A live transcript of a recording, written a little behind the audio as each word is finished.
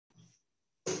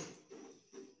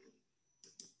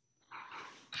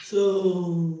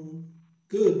So,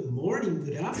 good morning,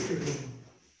 good afternoon,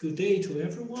 good day to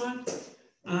everyone.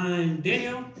 I'm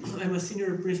Daniel. I'm a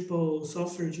senior principal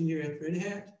software engineer at Red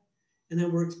Hat, and I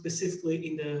work specifically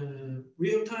in the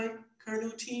real-time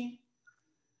kernel team.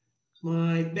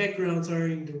 My backgrounds are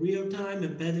in the real-time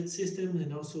embedded system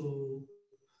and also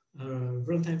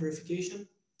runtime verification.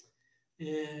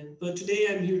 But today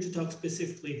I'm here to talk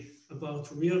specifically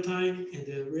about real-time and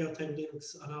the real-time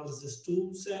Linux analysis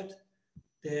tool set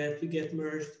that we get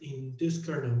merged in this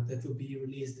kernel that will be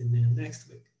released in the next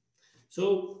week.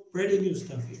 So pretty new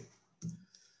stuff here.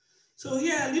 So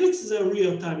yeah, Linux is a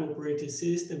real-time operating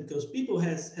system because people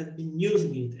have been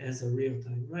using it as a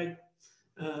real-time, right?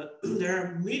 There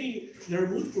are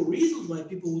multiple reasons why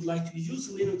people would like to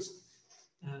use Linux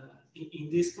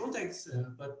in this context,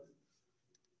 but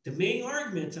the main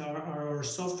arguments are our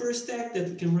software stack that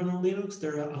we can run on Linux.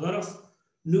 There are a lot of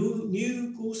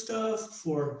new cool stuff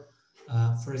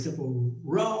for example,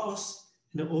 ROS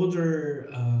and other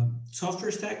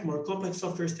software stack, more complex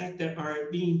software stack that are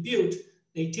being built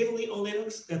natively on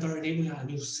Linux that are enabling a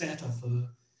new set of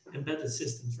embedded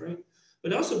systems, right?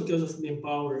 But also because of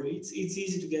manpower, it's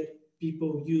easy to get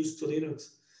people used to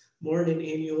Linux more than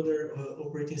any other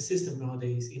operating system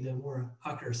nowadays in the more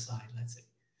hacker side, let's say.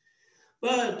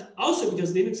 But also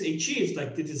because Linux achieves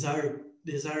like the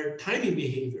desired timing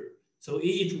behavior. So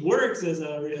it works as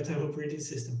a real-time operating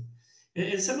system.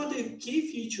 And some of the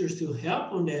key features to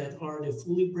help on that are the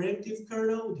fully preemptive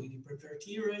kernel, the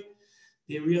preemptive right?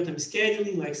 The real-time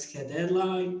scheduling like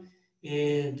scdeadline,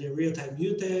 and the real-time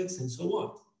mutex, and so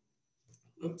on.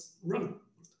 Oops, run.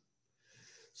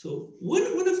 So one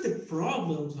of the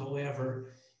problems,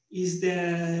 however, is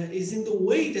in the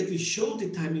way that we show the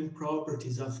timing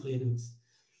properties of Linux.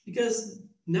 Because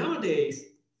nowadays,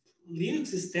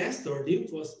 Linux is tested, or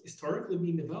Linux was historically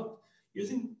being developed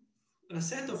using a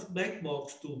set of black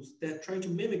box tools that try to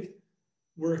mimic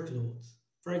workloads.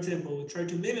 For example, we try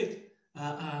to mimic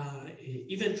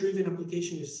event-driven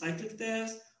application with cyclic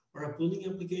test, or a pooling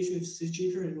application with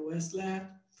sysjitter and oslat.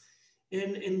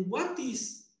 And what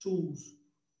these tools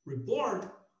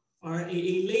report are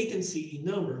a latency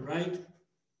number, right?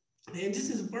 And this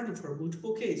is important for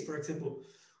multiple cases. For example,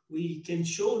 we can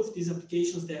show if these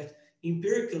applications that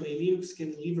empirically Linux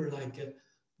can deliver like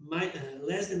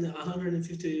less than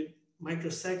 150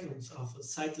 microseconds of a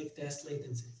cyclic test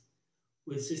latency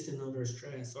with system under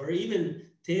stress, or even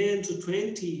 10 to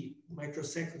 20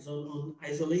 microseconds on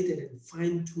isolated and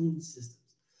fine-tuned systems.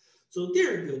 So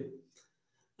they're good.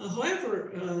 However,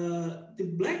 the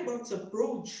black box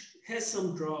approach has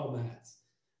some drawbacks.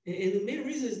 And the main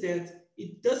reason is that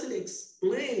it doesn't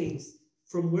explain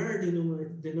from where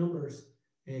the numbers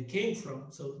came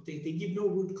from. So they give no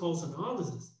root cause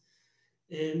analysis.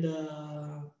 And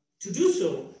to do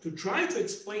so, to try to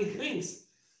explain things,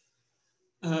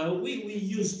 we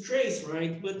use trace,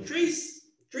 right? But trace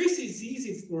is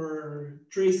easy for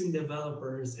tracing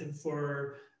developers and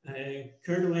for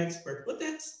kernel expert, but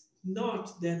that's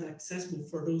not that accessible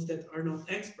for those that are not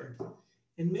expert.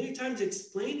 And many times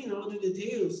explaining all the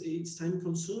details, it's time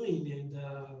consuming, and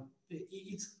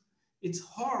it's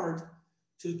hard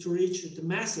to reach the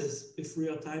masses with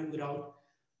real time without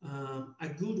a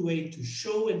good way to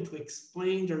show and to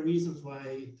explain the reasons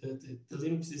why the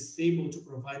Linux is able to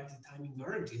provide the timing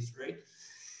guarantees, right?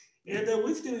 And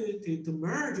with the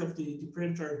merge of the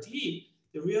preemptive RT,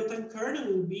 the real-time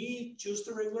kernel will be just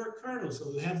a regular kernel.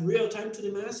 So we have real-time to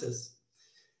the masses.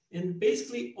 And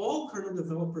basically all kernel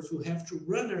developers will have to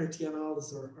run RT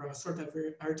analysis or a sort of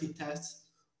RT tests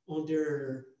on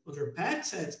their patch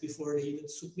sets before they even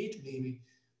submit maybe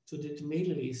to the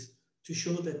mailing list to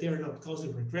show that they are not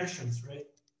causing regressions, right?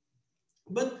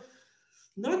 But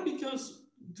not because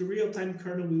the real-time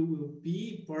kernel will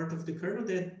be part of the kernel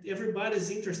that everybody is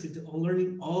interested in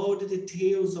learning all the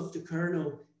details of the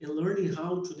kernel and learning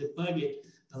how to debug it,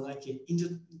 like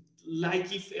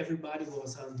if everybody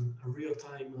was a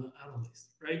real-time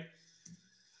analyst, right?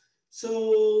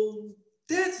 So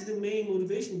that's the main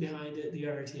motivation behind the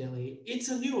rtla. It's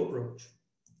a new approach.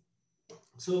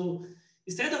 So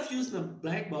instead of using a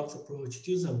black box approach,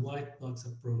 use a white box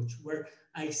approach where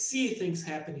I see things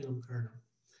happening on kernel.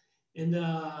 And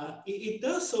it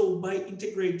does so by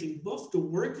integrating both the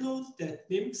workload that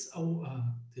mimics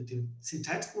the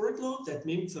syntactic workload that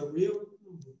mimics a real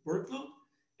workload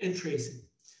and tracing.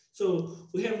 So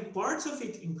we have parts of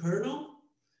it in kernel,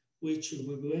 which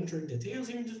we will enter in details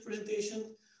here in this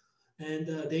presentation. And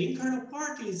the in-kernel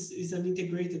part is an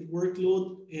integrated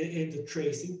workload and the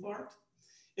tracing part.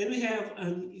 And we have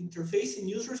an interface in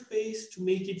user space to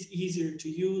make it easier to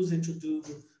use and to do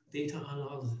data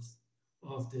analysis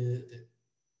of the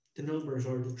the numbers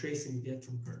or the tracing you get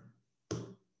from kernel.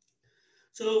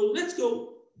 So let's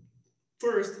go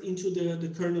first into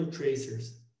the kernel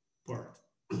tracers part,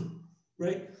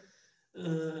 right?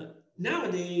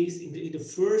 Nowadays, in the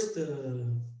first,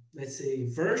 let's say,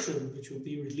 version, which will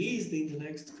be released in the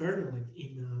next kernel, like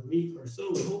in a week or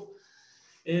so, we hope,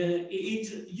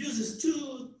 it uses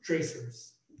two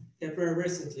tracers that were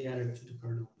recently added to the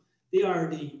kernel. They are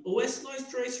the osnoise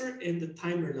tracer and the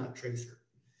timerlat tracer.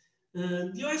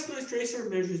 The osnoise tracer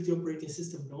measures the operating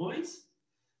system noise.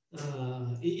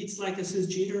 It's like a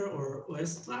jitter or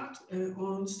osnoise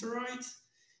on steroids.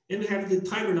 And we have the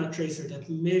timerlat tracer that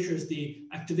measures the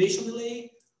activation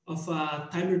delay of a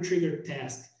timer triggered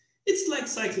task. It's like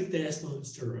cyclic test on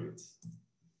steroids.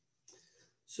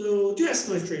 So the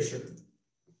osnoise tracer.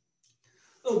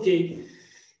 Okay,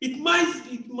 it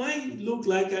might look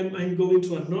like I'm going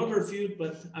to another field,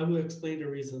 but I will explain the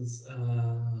reasons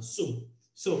soon.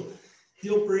 So the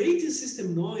operating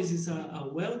system noise is a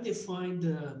well-defined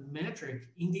metric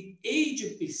in the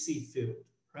HPC field,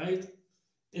 right?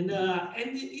 And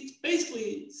it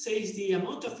basically says the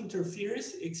amount of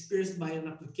interference experienced by an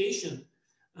application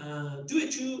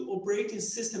due to operating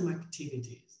system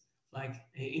activities, like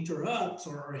interrupts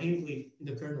or handling in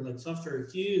the kernel, like software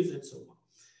queues and so on.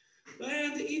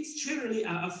 And it's generally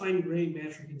a fine-grained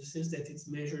metric in the sense that it's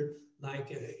measured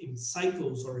like in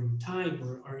cycles or in time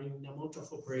or in amount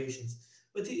of operations,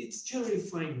 but it's generally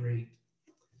fine-grained.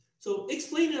 So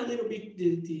explain a little bit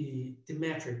the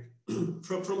metric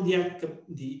from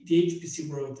the HPC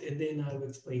world, and then I will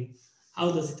explain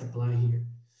how does it apply here.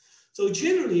 So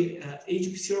generally,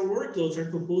 HPC workloads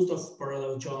are composed of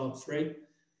parallel jobs, right?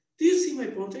 Do you see my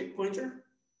pointer?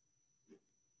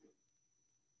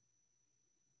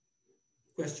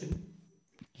 Question?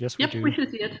 Yes, we do. We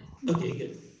should see it. Okay,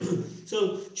 good.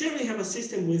 So generally have a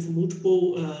system with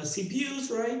multiple CPUs,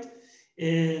 right?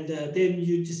 And then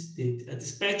you just did a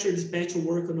dispatcher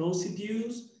work on all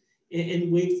CPUs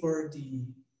and wait for the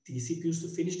CPUs to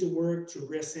finish the work to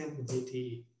reassemble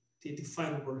the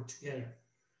final work together.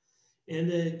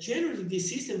 And generally, these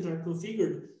systems are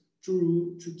configured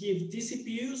to give these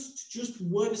CPUs to just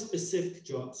one specific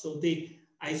job. So they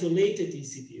isolated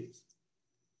these CPUs.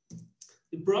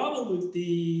 The problem with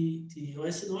the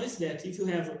OS noise is that if you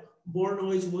have more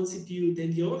noise in one CPU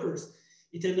than the others,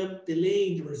 it ends up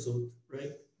delaying the result,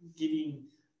 right? Giving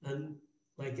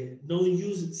like a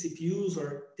non-used CPUs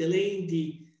or delaying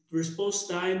the response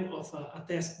time of a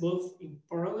task both in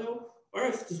parallel, or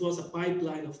if this was a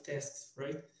pipeline of tasks,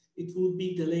 right? It would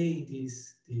be delaying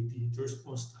the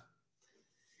response time.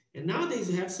 And nowadays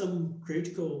you have some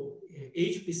critical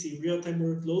HPC real-time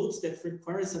workloads that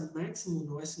requires a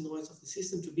maximum OS noise of the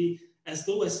system to be as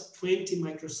low as 20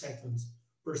 microseconds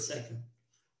per second,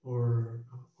 or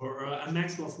a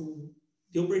maximum of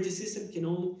the operating system can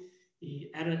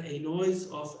only add a noise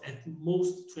of at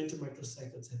most 20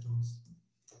 microseconds at most.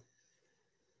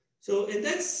 So, and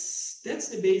that's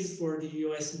the base for the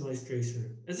OS noise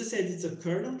tracer. As I said, it's a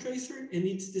kernel tracer and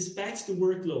it's dispatched the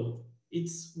workload.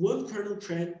 It's one kernel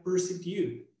thread per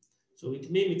CPU. So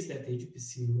it mimics that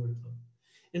HPC workload.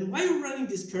 And while running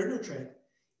this kernel thread,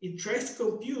 it tries to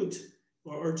compute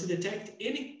or to detect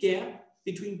any gap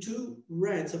between two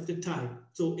reads of the time.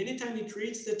 So anytime it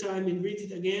reads the time and reads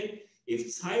it again, if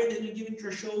it's higher than a given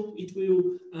threshold, it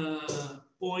will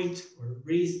point or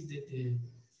raise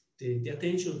the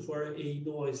attention for a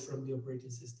noise from the operating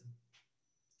system.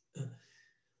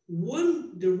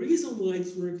 The reason why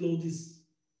this workload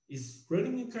is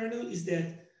running in kernel is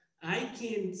that I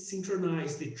can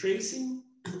synchronize the tracing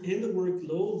and the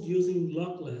workload using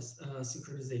lockless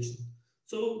synchronization.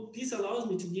 So this allows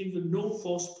me to give no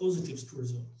false positives to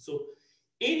results. So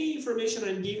any information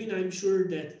I'm giving, I'm sure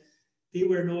that they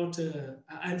were not,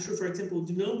 I'm sure, for example,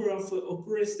 the number of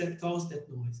occurrences that caused that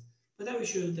noise. But I will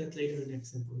show that later in the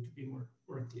example to be more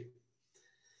clear.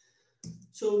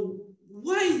 So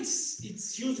why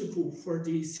it's useful for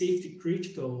the safety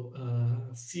critical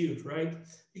field, right?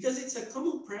 Because it's a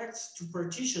common practice to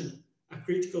partition a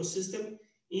critical system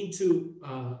into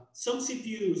some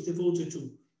CPUs devoted to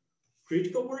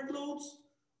critical workloads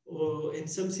and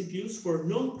some CPUs for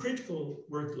non-critical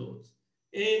workloads.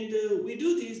 And we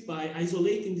do this by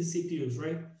isolating the CPUs,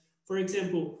 right? For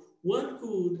example, one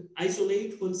could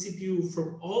isolate one CPU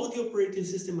from all the operating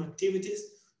system activities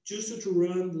just to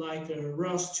run like a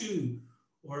ROS2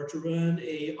 or to run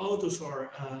a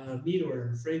AutoSAR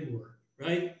middleware framework,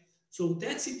 right? So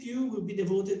that CPU will be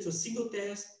devoted to a single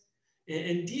task,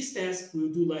 and this task will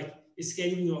do like a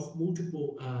scheduling of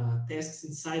multiple tasks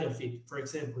inside of it, for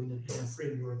example, in a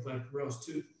framework like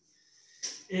ROS2.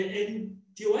 And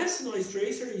the OS noise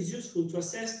tracer is useful to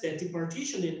assess that the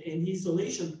partition and the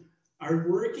isolation are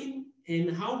working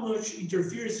and how much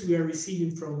interference we are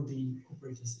receiving from the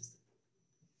operating system.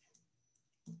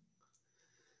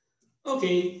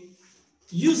 Okay,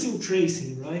 using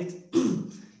tracing, right?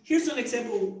 Here's an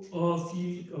example of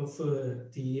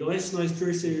the OS noise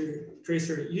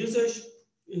tracer usage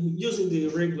using the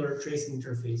regular tracing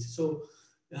interface. So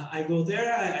I go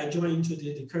there, I join into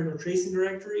the kernel tracing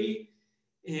directory,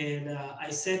 and I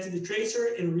set the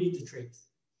tracer and read the trace.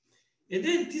 And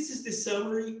then this is the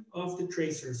summary of the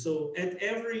tracer. So at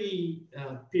every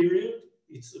period,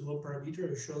 it's one parameter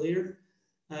I'll show later,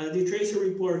 the tracer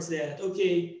reports that,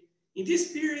 okay, in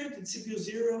this period, it's CPU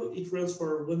 0, it runs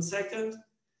for 1 second.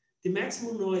 The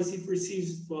maximum noise it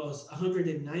receives was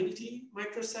 190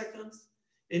 microseconds,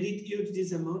 and it yielded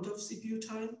this amount of CPU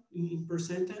time in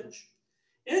percentage.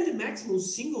 And the maximum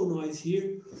single noise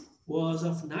here was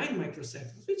of 9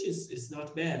 microseconds, which is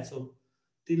not bad. So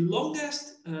the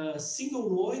longest single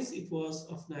noise, it was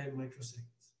of 9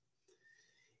 microseconds.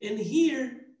 And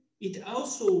here, it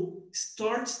also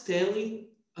starts telling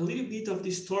a little bit of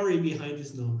the story behind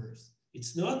these numbers.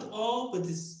 It's not all, but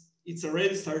it's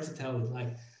already started telling.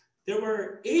 Like, there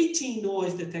were 18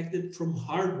 noise detected from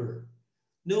hardware,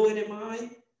 no NMI,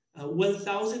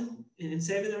 1,007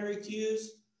 RQs,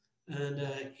 and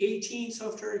 18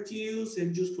 software queues,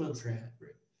 and just 1 thread,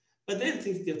 right? But then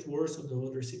things get worse on the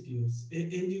other CPUs,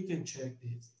 and you can check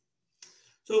this.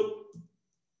 So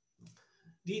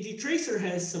the tracer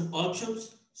has some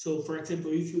options. So for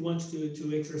example, if you want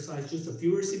to exercise just a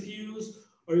fewer CPUs,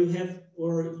 or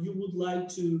you would like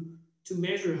to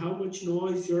measure how much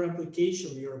noise your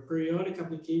application, your periodic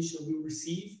application will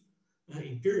receive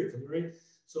empirically, right?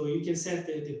 So you can set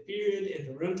the period and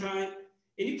the runtime,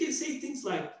 and you can say things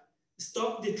like,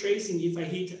 stop the tracing if I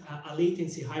hit a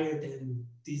latency higher than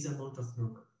this amount of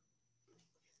number.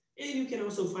 And you can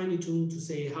also fine tune to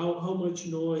say how much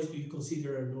noise do you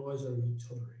consider a noise or you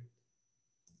tolerate.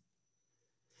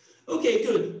 Okay,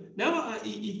 good. Now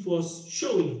it was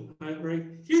showing, right?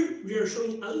 Here we are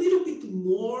showing a little bit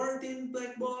more than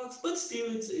black box, but still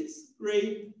it's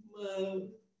gray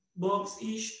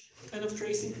box-ish kind of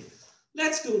tracing.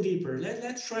 Let's go deeper.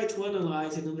 Let's try to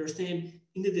analyze and understand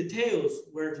in the details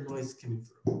where the noise is coming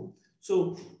from.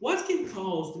 So what can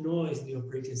cause the noise in the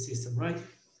operating system, right?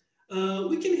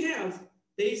 We can have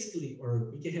basically,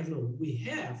 or we can have, no, we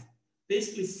have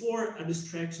basically 4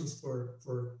 abstractions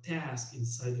for tasks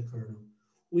inside the kernel.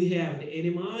 We have the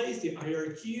NMIs, the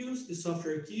IRQs, the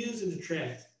software queues, and the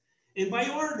threads. And by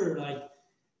order, like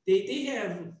they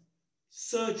have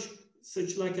such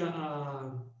like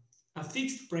a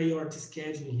fixed priority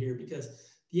scheduling here, because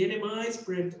the NMIs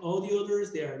preempt all the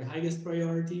others, they are the highest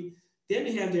priority. Then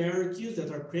we have the IRQs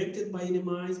that are preempted by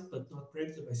NMIs, but not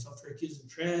preempted by software queues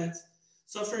and threads.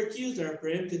 Software queues that are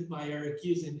preempted by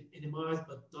IRQs and NMIs,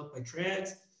 but not by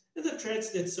threads. And the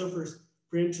threads that suffers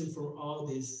preemption from all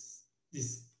these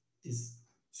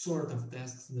sort of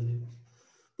tasks in the network.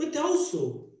 But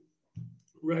also,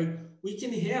 right, we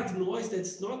can have noise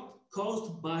that's not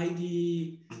caused by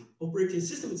the operating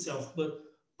system itself, but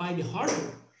by the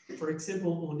hardware. For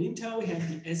example, on Intel, we have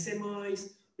the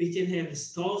SMIs. We can have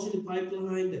stalls in the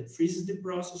pipeline that freezes the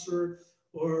processor,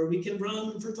 or we can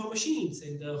run virtual machines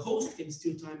and the host can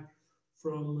steal time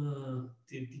from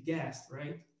the gas,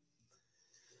 right?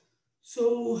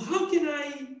 So how can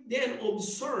I then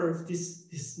observe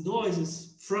these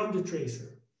noises from the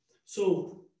tracer?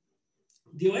 So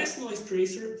the OS noise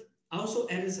tracer also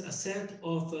adds a set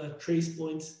of trace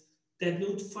points that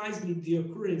notifies me the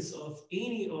occurrence of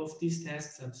any of these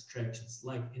tasks abstractions,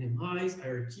 like NMIs,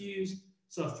 IRQs,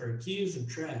 software queues, and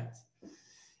threads.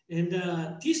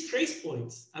 And these trace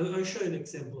points, I'll show you an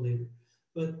example later,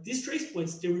 but these trace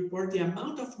points, they report the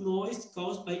amount of noise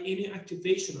caused by any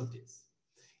activation of this.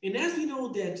 And as we know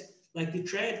that, like, the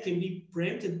thread can be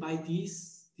preempted by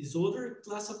this other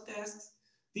class of tasks,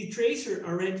 the tracer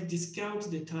already discounts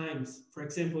the times. For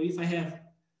example, if I have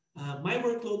my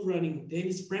workload running, then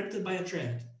it's preempted by a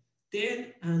thread.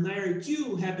 Then an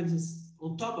IRQ happens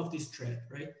on top of this thread,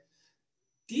 right?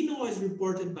 The noise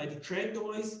reported by the thread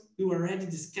noise, we already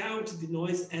discount the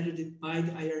noise added by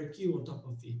the IRQ on top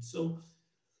of it. So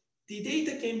the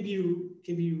data can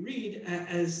be read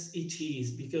as it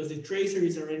is, because the tracer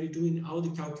is already doing all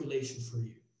the calculations for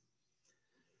you.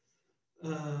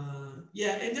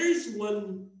 Yeah, and there is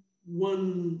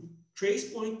one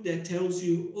trace point that tells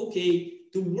you, okay,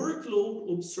 the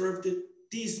workload observed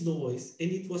this noise,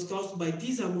 and it was caused by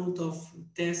this amount of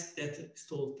tasks that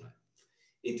stole time.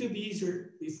 It will be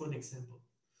easier with one example.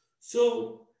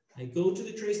 So I go to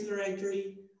the tracing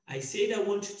directory, I said I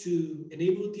want to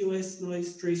enable the OS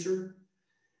noise tracer.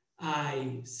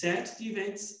 I set the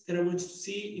events that I want to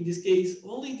see, in this case,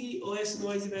 only the OS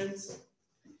noise events.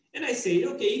 And I say,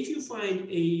 okay, if you find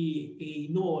a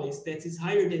noise that is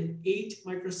higher than 8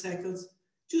 microseconds,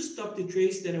 just stop the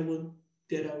trace that I would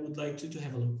like to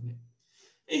have a look at.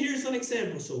 And here's an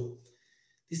example. So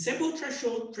the sample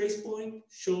threshold trace point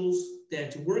shows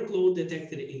that the workload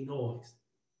detected a noise.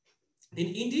 And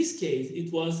in this case,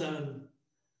 it was a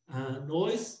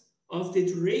noise of the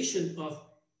duration of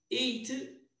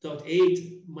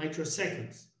 8.8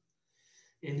 microseconds.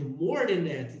 And more than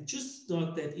that, it's just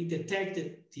not that it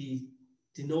detected the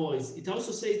noise. It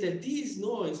also says that this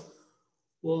noise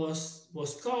was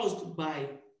caused by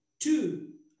two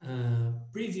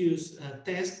previous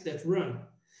tasks that run.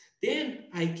 Then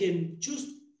I can just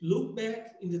look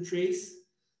back in the trace,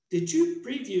 the two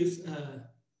previous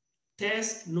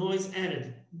task noise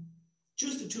added,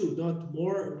 just the two, not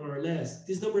more nor less.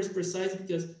 This number is precise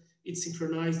because it's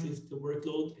synchronized with the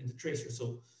workload and the tracer.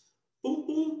 So boom,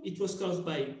 boom, it was caused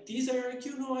by this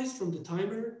IRQ noise from the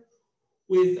timer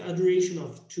with a duration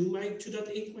of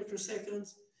 2.8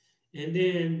 microseconds, and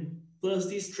then plus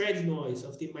this thread noise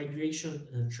of the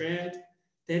migration thread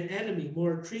that added me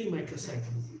more 3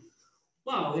 microseconds.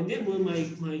 Wow, and then one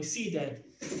might see that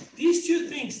these two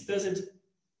things doesn't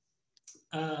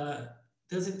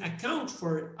account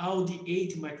for all the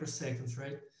 8 microseconds,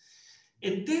 right?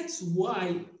 And that's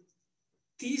why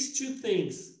these two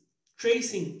things,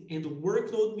 tracing and the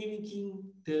workload mimicking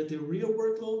the real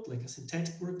workload, like a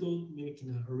synthetic workload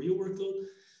mimicking a real workload,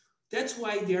 that's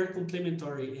why they are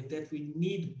complementary and that we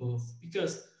need both.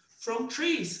 Because from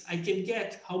trace, I can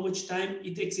get how much time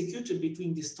it executed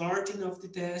between the starting of the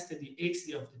test and the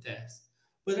exit of the test.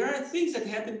 But there are things that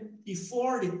happen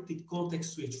before the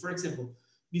context switch. For example,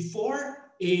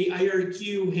 before a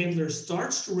IRQ handler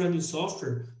starts to run in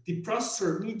software, the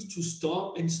processor needs to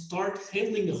stop and start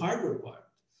handling the hardware part.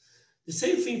 The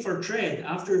same thing for thread.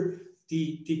 After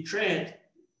the thread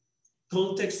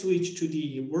context switch to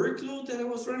the workload that I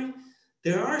was running,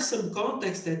 there are some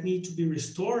contexts that need to be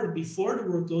restored before the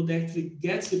workload actually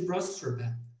gets the processor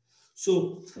back.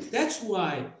 So that's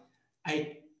why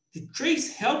the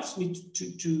trace helps me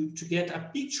to get a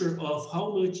picture of how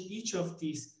much each of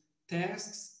these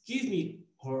tasks give me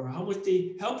or how much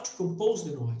they help to compose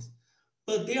the noise.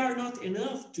 But they are not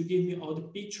enough to give me all the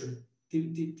picture.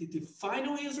 The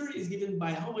final answer is given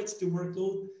by how much the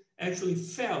workload actually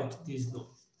felt this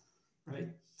noise, right?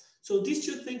 So these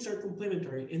two things are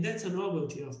complementary, and that's a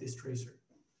novelty of this tracer.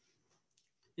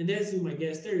 And as you might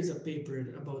guess, there is a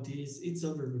paper about this. It's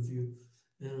under review.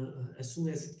 As soon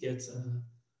as it gets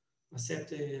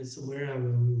accepted somewhere, I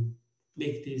will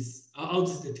make this, all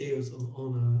these details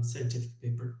on a scientific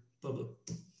paper public.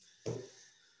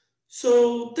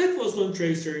 So that was one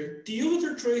tracer. The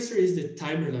other tracer is the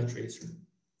timerlat tracer.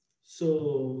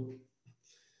 So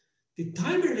the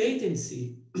timer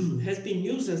latency has been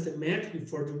used as the metric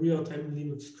for the real-time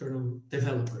Linux kernel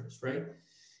developers, right?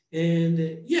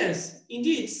 And yes,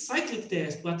 indeed, cyclic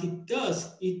test, but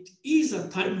it is a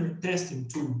timer testing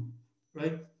tool,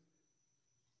 right?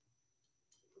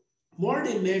 More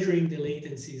than measuring the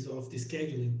latencies of the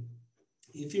scheduling,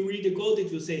 if you read the code,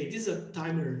 it will say this is a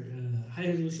timer,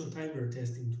 high-resolution timer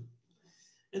testing tool.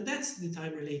 And that's the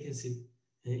timer latency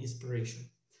inspiration.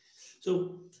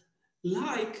 So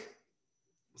like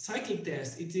cyclic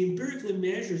test, it empirically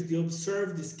measures the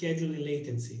observed scheduling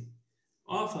latency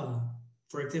of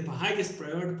for example, highest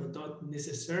priority, but not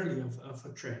necessarily of a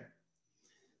thread,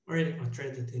 or a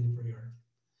thread at any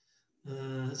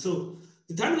priority. So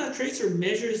the timerlat tracer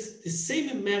measures the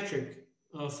same metric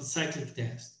of a cyclic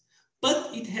test,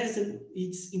 but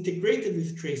it's integrated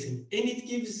with tracing, and it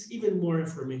gives even more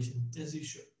information, as you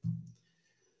should.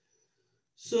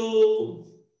 So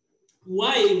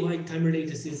why timer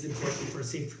latency is important for a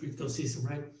safe critical system,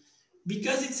 right?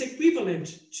 Because it's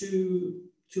equivalent to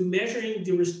measuring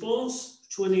the response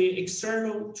to any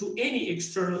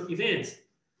external event,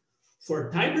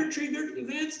 for timer triggered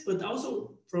events, but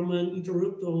also from an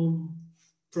interrupt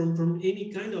from any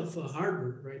kind of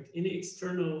hardware, right? Any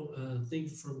external thing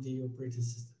from the operating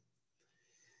system.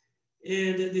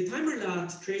 And the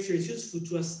timerlat tracer is useful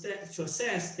to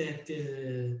assess that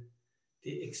the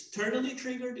externally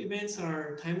triggered events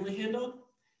are timely handled,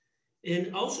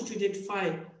 and also to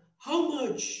identify how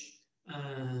much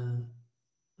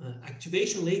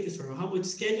activation latency or how much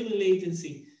scheduling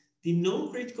latency the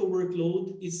non-critical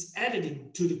workload is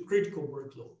added to the critical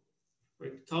workload,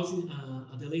 right? Causing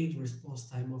a delayed response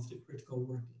time of the critical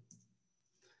workload.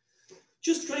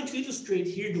 Just trying to illustrate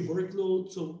here the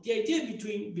workload. So the idea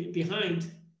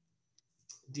behind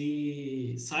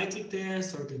the cyclic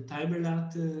test or the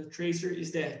timerlat tracer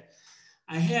is that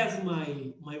I have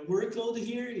my workload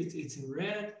here. It's in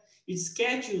red. It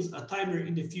schedules a timer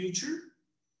in the future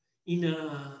in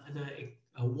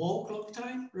a wall clock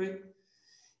time, right?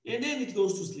 And then it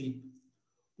goes to sleep.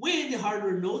 When the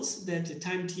hardware notes that the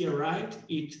time t arrived,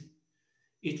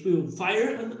 it will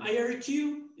fire an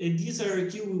IRQ, and this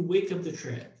IRQ will wake up the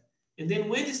thread. And then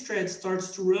when this thread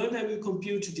starts to run, I will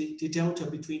compute the delta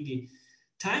between the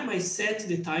time I set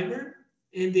the timer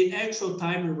and the actual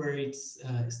timer where it's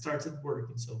started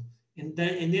working. So, and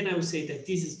then I will say that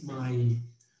this is my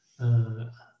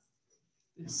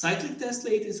cyclic test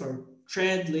latency or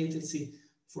thread latency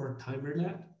for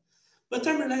timerlat. But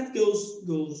timerlat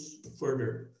goes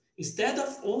further. Instead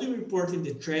of only reporting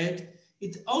the thread,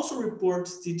 it also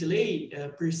reports the delay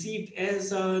perceived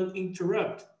as an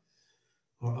interrupt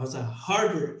or as a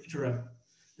hardware interrupt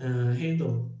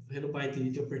handled by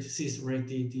the operating system, right?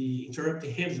 The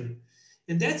interrupting handler.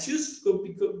 And that's useful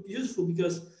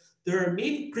because there are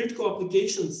many critical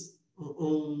applications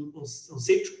on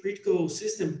safety critical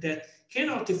systems that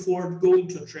cannot afford going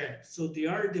to a thread. So they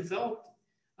are developed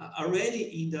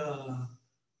already in the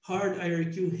hard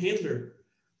IRQ handler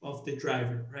of the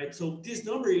driver, right? So this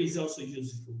number is also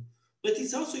useful, but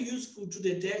it's also useful to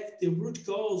detect the root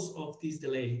cause of this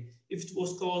delay. If it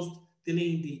was caused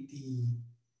delaying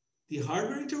the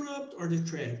hardware interrupt or the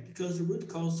thread, because the root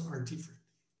causes are different.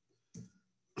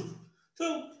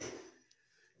 So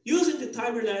using the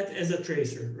timerlat as a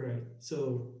tracer, right?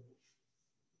 So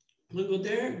we'll go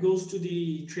there, goes to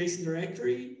the tracing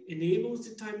directory, enables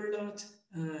the timerlat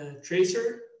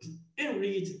tracer, and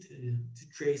read the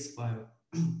trace file.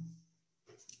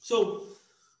 So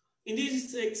in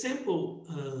this example,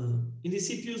 in the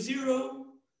CPU 0,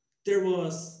 there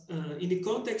was, in the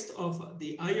context of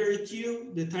the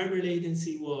IRQ, the timer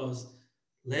latency was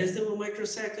less than 1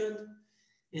 microsecond.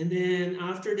 And then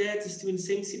after that, still in the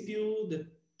same CPU, the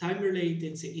timer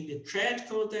latency in the thread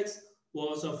context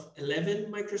was of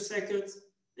 11 microseconds,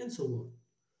 and so on.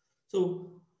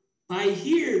 So by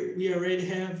here, we already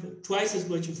have twice as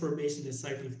much information as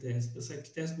cyclic test. The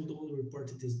cyclic test would only report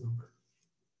this number.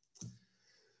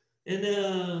 And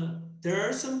there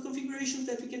are some configurations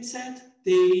that we can set.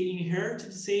 They inherit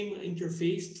the same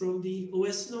interface from the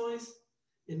osnoise,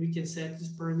 and we can set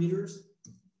these parameters.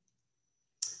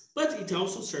 But it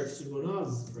also serves to do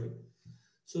analysis, right?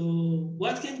 So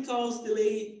what can cause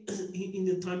delay in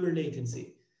the timer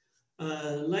latency?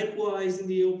 Likewise, in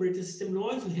the operating system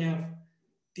noise, we have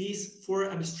these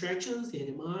 4 abstractions, the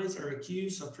NMIs,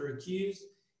 RQs, software RQs,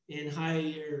 and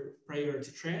higher priority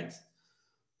threads.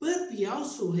 But we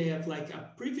also have like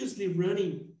a previously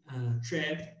running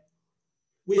thread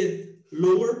with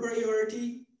lower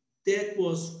priority that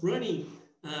was running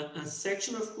a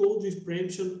section of code with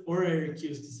preemption or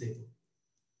IRQs disabled.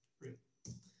 Right.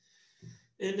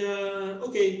 And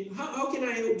okay, how can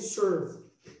I observe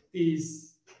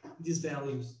these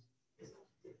values?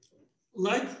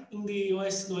 Like in the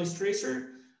osnoise tracer,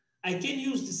 I can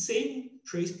use the same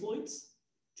trace points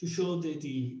to show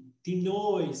the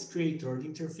noise created or the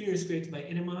interference created by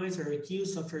NMIs or IRQs,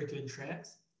 software IRQ, and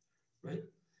threads, right?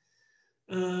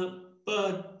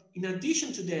 But in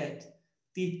addition to that,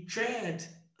 the thread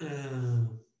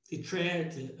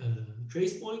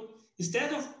trace point,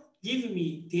 instead of giving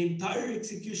me the entire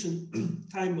execution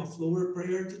time of lower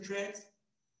priority threads,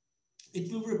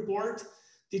 it will report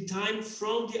the time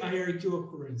from the IRQ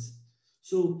occurrence.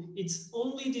 So it's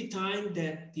only the time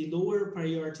that the lower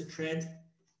priority thread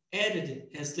added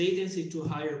as latency to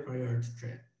higher priority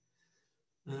thread.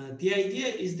 The idea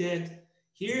is that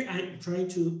here I'm trying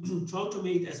to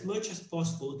automate as much as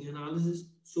possible the analysis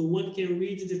so one can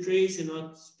read the trace and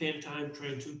not spend time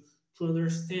trying to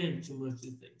understand too much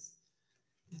the things.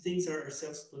 The things are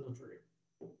self-explanatory.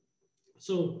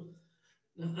 So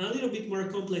a little bit more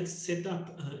complex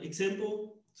setup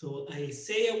example. So I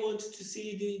say I want to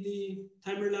see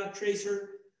the timerlat tracer.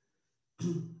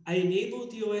 I enable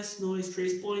the osnoise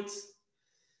trace points.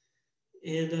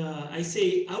 And I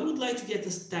say, I would like to get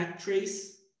a stack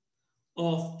trace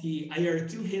of the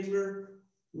IRQ handler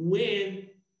when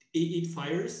it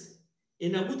fires.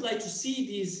 And I would like to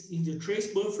see this in the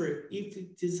trace buffer if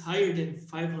it is higher than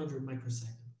 500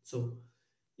 microseconds. So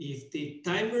if the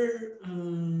timer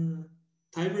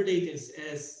latency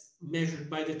as measured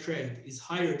by the thread is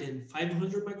higher than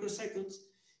 500 microseconds,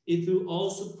 it will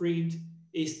also print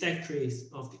a stack trace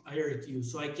of the IRQ.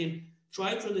 So I can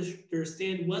try to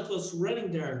understand what was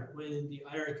running there when the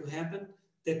IRQ happened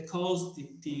that caused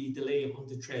the delay on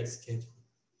the thread schedule.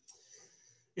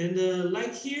 And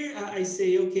like here, I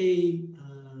say, okay,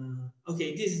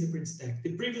 okay, this is the print stack.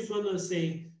 The previous one was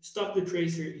saying stop the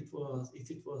tracer. It was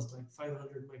if it was like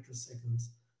 500 microseconds.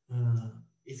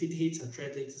 If it hits a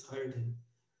thread latency higher than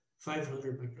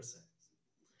 500 microseconds.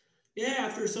 Yeah,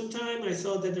 after some time, I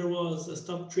saw that there was a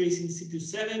stop tracing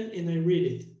CPU7, and I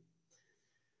read it.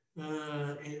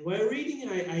 And while reading,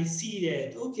 I see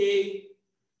that, okay,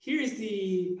 here is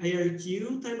the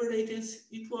IRQ timer latency.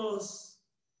 It was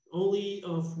only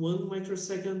of 1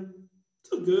 microsecond.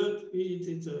 So good.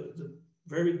 It's a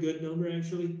very good number,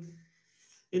 actually.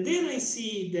 And then I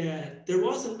see that there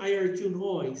was an IRQ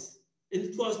noise, and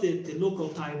it was the local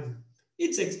timer.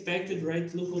 It's expected, right?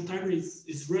 Local timer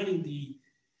is running the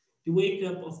wake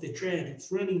up of the thread.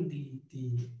 It's running the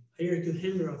IRQ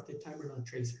handler of the timerlat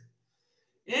tracer.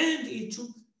 And it took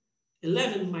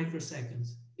 11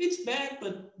 microseconds. It's bad,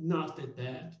 but not that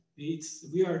bad. We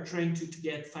are trying to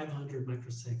get 500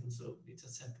 microseconds, so it's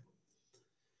acceptable.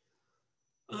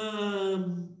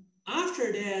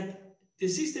 After that, the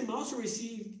system also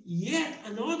received yet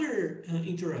another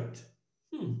interrupt.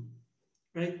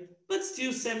 Right? But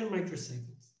still 7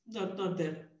 microseconds. Not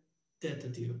that a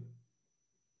deal.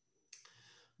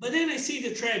 But then I see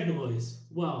the thread noise.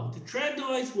 Wow, the thread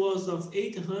noise was of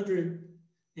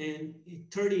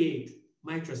 838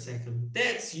 microseconds.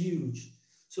 That's huge.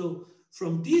 So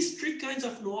from these three kinds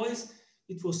of noise,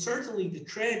 it was certainly the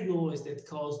thread noise that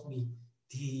caused me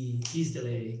this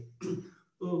delay.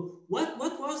 So what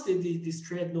was this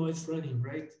thread noise running,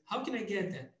 right? How can I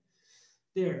get that?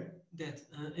 There, that,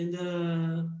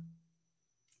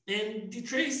 and the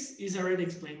trace is already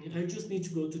explained. I just need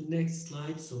to go to the next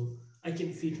slide so I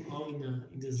can fit all in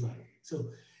the slide.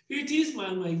 So here it is,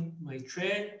 my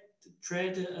thread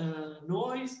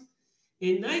noise,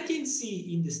 and I can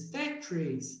see in the stack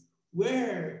trace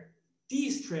where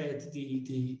this thread,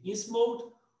 the ins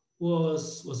mode,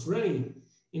 was running,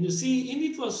 and you see, and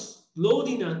it was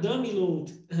loading a dummy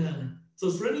load. So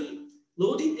it's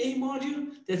loading a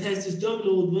module that has this dummy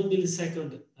load 1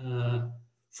 millisecond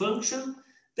function.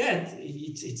 That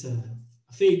it's a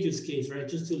fake use case, right?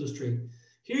 Just to illustrate.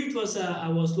 Here it was, I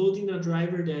was loading a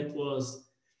driver that was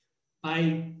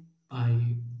by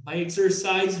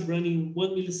exercise running 1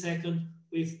 millisecond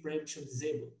with preemption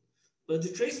disabled. But the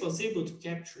trace was able to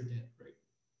capture that, right?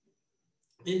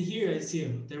 And here I see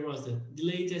there was the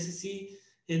delayed SEC,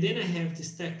 and then I have the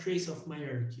stack trace of my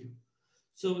RQ.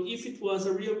 So if it was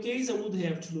a real case, I would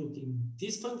have to look in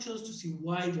these functions to see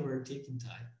why they were taking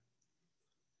time.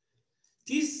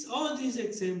 All these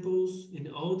examples and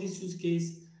all these use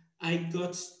cases, I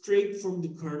got straight from the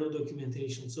kernel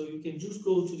documentation. So you can just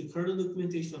go to the kernel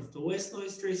documentation of the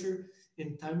osnoise tracer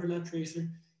and timerlat tracer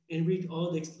and read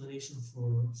all the explanation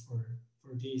for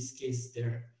these cases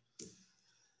there.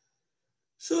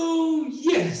 So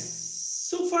yes,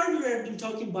 so far we have been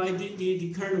talking about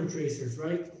the kernel tracers,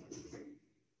 right?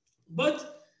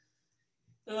 But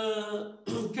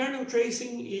kernel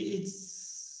tracing,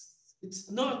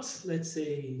 it's not, let's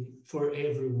say, for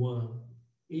everyone.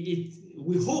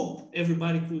 We hope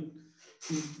everybody could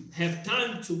have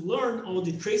time to learn all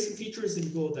the tracing features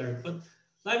and go there. But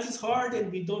life is hard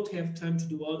and we don't have time to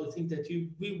do all the things that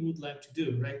we would like to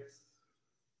do, right?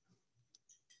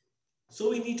 So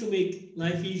we need to make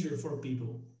life easier for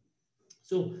people.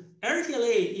 So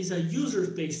rtla is a user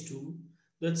space tool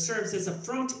that serves as a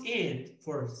front end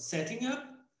for setting up,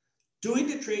 doing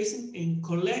the tracing, and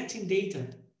collecting data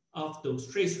of those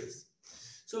tracers.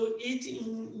 So it,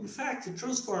 in fact,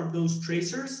 transforms those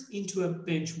tracers into a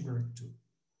benchmark tool.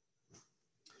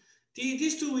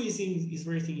 This tool is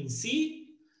written in C,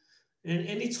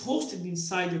 and it's hosted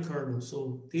inside the kernel.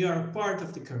 So they are part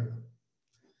of the kernel.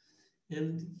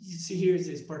 And you see here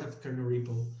it's part of the kernel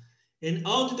repo. And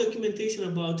all the documentation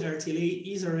about rtla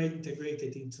is already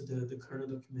integrated into the kernel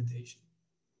documentation.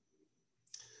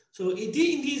 So in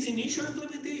this initial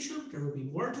implementation, there will be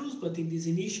more tools, but in this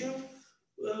initial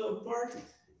part,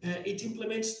 it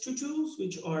implements two tools,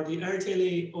 which are the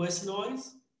rtla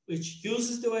osnoise, which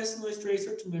uses the osnoise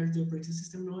tracer to measure the operating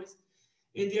system noise,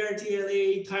 and the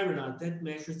rtla timerlat that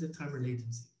measures the timer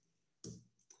latency.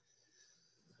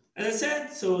 As I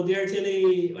said, so the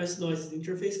rtla osnoise is the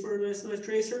interface for an osnoise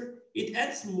tracer. It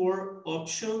adds more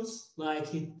options,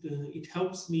 like it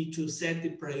helps me to set the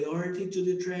priority to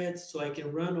the thread, so I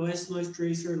can run osnoise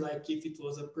tracer like if it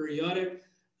was a periodic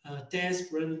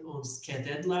task running on scan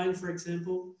deadline, for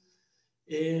example.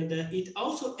 And it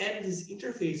also added this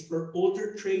interface for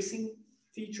other tracing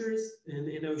features,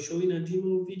 and I'll show in a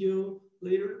demo video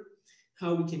later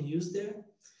how we can use that.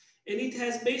 And it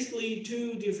has basically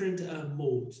two different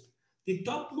modes. The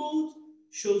top mode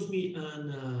shows me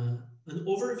an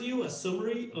overview, a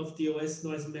summary of the OS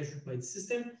noise measured by the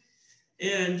system.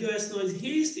 And osnoise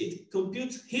hist, it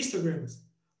computes histograms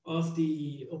of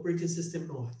the operating system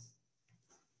noise.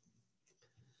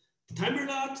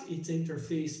 Timerlat, it's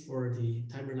interface for the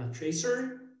timerlat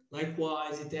tracer.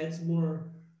 Likewise, it adds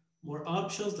more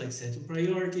options like setting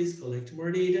priorities, collect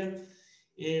more data,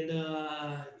 and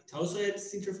it also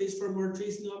adds interface for more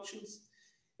tracing options.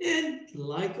 And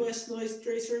like osnoise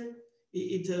tracer,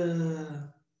 it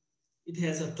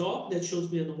has a top that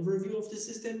shows me an overview of the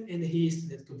system and a hist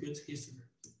that computes histogram.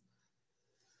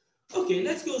 Okay,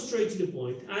 let's go straight to the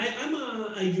point. I'm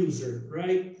a user,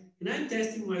 right? And I'm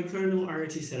testing my kernel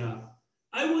RT setup.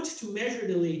 I want to measure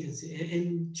the latency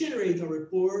and generate a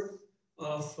report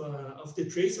of the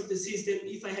trace of the system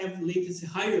if I have latency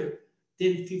higher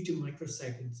than 50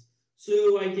 microseconds.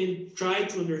 So I can try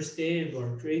to understand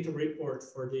or create a report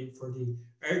for the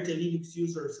RT Linux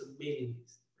users and mailing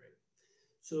list, right?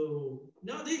 So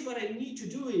nowadays what I need to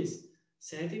do is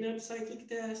setting up cyclic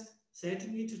test,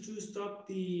 setting it to stop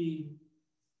the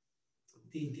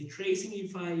tracing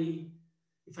if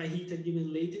I hit a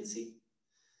given latency.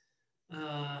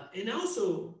 And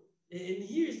also, and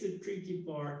here's the tricky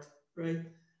part, right?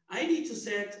 I need to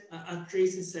set a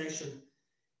tracing session,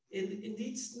 and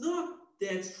it's not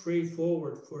that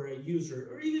straightforward for a user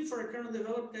or even for a kernel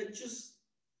developer that just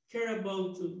care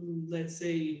about, let's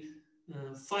say,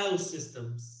 file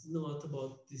systems, not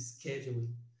about the scheduling.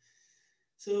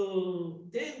 So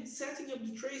then setting up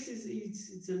the traces,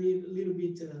 it's a little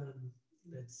bit,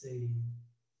 let's say,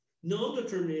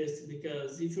 non-deterministic,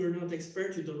 because if you're not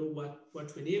expert, you don't know what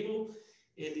to enable,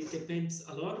 and it depends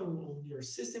a lot on your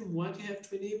system, what you have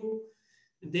to enable.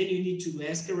 And then you need to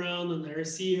ask around on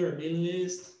RC or mailing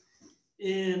list.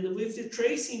 And with the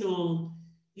tracing on,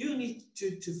 you need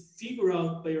to figure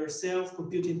out by yourself,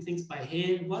 computing things by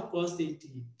hand, what was the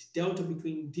delta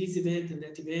between this event and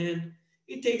that event.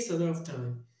 It takes a lot of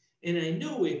time. And I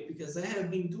know it because I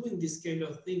have been doing this kind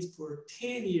of things for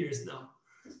 10 years now,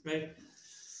 right?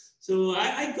 So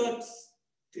I got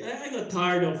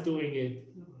tired of doing it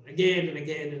again and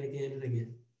again and again and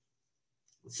again.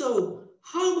 So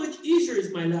how much easier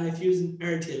is my life using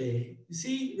rtla? You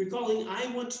see, recalling, I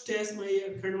want to test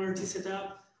my kernel RT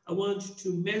setup. I want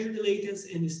to measure the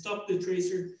latency and stop the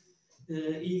tracer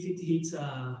if it hits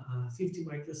 50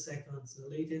 microseconds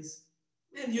latency,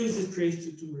 and use this trace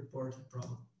to report the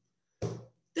problem.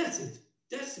 That's it.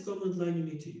 That's the command line you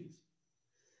need to use.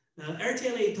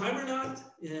 rtla timerlat,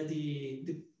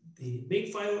 the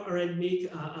makefile already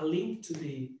make a link to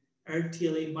the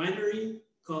rtla binary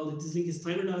called this link is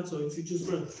timerlat. So if you just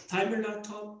run timerlat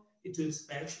top, it will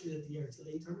dispatch the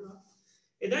rtla timerlat.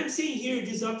 And I'm seeing here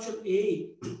this option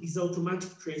A is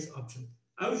automatic trace option.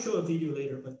 I will show a video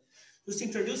later, but just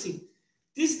introducing.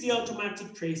 This is the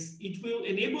automatic trace. It will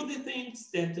enable the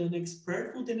things that an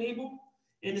expert would enable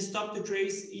and stop the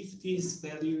trace if this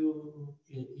value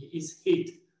is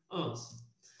hit us.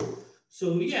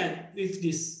 So yeah, with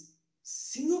this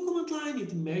single command line,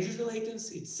 it measures the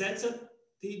latency, it sets up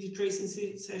the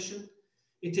tracing session,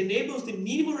 it enables the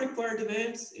minimum required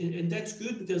events, and that's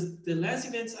good because the less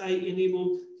events I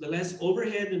enable, the less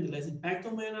overhead and the less impact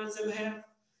on my analysis I will have.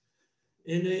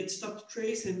 And it stops the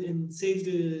trace and saves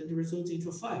the results into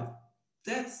a file.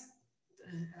 That's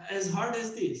as hard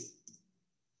as this.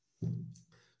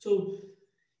 So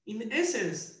in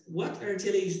essence, what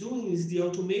rtla is doing is the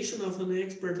automation of an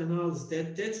expert analysis.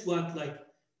 That's what, like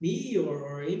me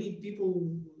or any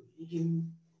people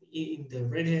in the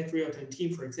Red Hat real-time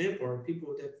team, for example, or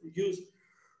people that use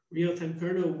real-time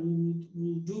kernel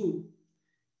will do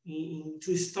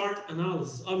to start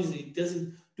analysis. Obviously, it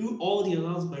doesn't do all the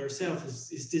analysis by yourself.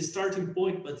 It's the starting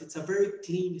point, but it's a very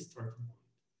clean starting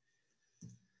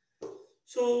point.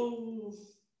 So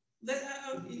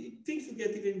things will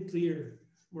get even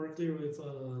more clear with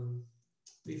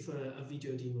a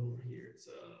video demo over here.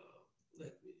 So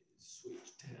let me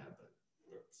switch tab.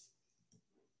 Oops.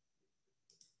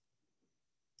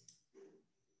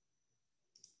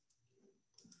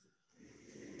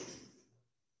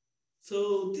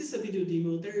 So this is a video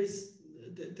demo. There is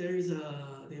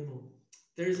a demo.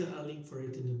 There's a link for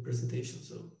it in the presentation.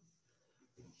 So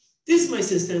this is my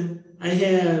system. I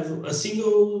have a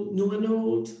single NUMA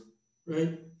node,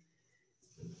 right?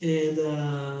 And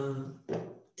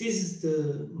this is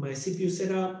my CPU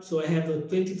setup. So I have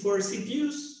 24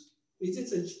 CPUs, which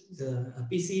is a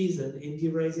PCs and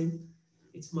AMD Ryzen.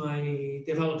 It's my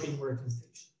developing working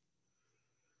station.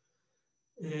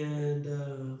 And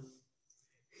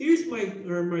here's my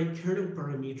kernel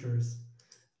parameters.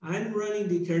 I'm running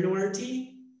the kernel RT.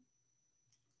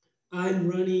 I'm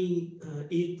running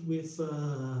it with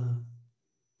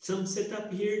some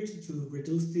setup here to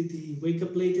reduce the wake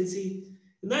up latency.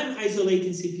 And I'm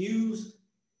isolating CPUs,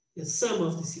 and some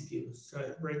of the CPUs,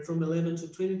 right from 11 to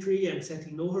 23, I'm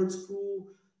setting no hertz full,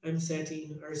 I'm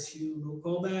setting RCU no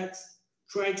callbacks,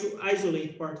 try to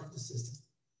isolate part of the system.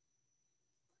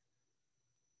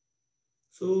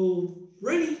 So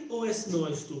running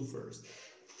osnoise tool first.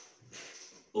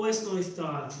 Osnoise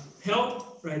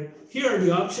help, right? Here are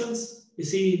the options. You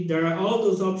see, there are all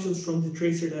those options from the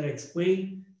tracer that I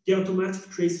explained. The automatic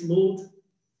trace mode.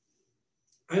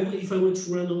 If I want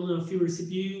to run on a fewer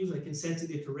CPUs, I can set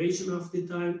the duration of the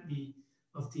time, the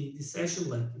session.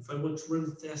 Like if I want to run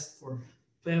the test for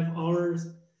 12 hours,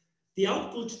 the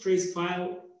output trace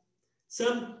file,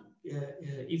 some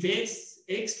events,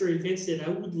 extra events that I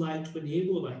would like to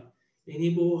enable, like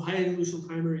enable high resolution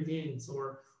timer events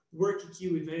or work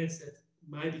queue events that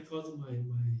might be causing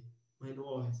my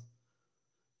noise.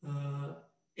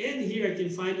 And here I can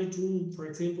fine tune, for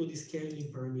example, the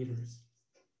scheduling parameters.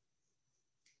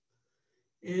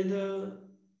 And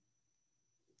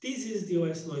this is the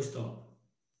osnoise top.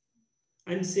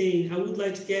 I'm saying I would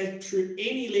like to capture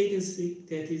any latency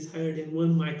that is higher than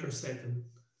 1 microsecond.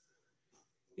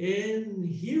 And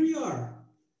here we are.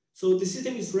 So the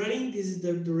system is running, this is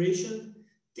the duration,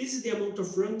 this is the amount of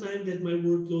runtime that my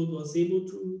workload was able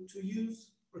to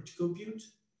use or to compute,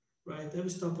 right? I will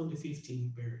stop on the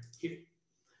 15 pair here.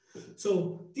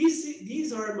 So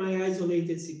these are my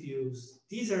isolated CPUs.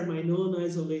 These are my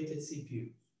non-isolated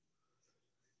CPUs.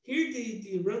 Here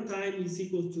the runtime is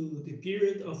equal to the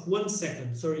period of 1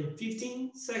 second. So in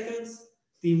 15 seconds,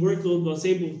 the workload was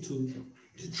able to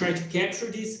try to capture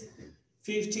this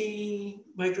 15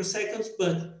 microseconds,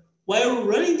 but while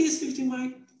running these 15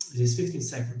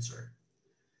 seconds, sorry,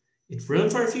 it ran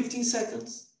for 15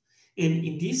 seconds, and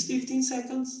in these 15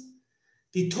 seconds,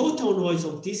 the total noise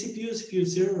of this CPU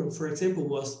 0, for example,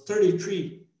 was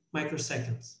 33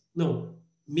 microseconds. No,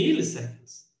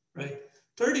 milliseconds, right?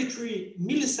 33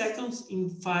 milliseconds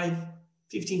in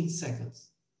 15 seconds.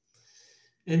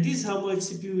 And this is how much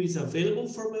CPU is available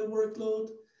for my workload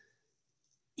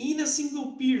in a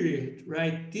single period,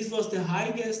 right? This was the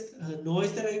highest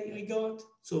noise that I got.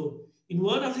 So in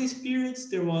one of these periods,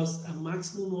 there was a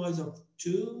maximum noise of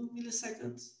 2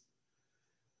 milliseconds.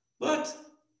 But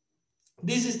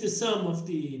this is the sum of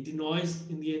the noise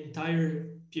in the entire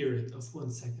period of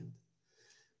 1 second.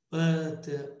 But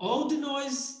all the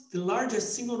noise, the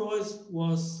largest single noise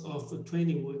was of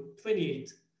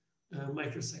 28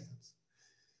 microseconds.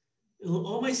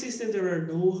 On my system, there are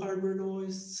no hardware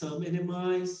noise, some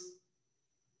NMIs.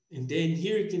 And then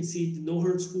here you can see the no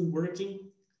hertz full working,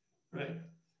 right?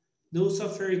 No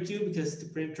software EQ because the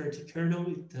parameter kernel,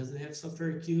 it doesn't have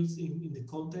software EQs in the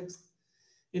context.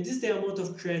 And this is the amount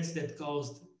of threads that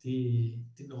caused the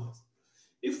noise.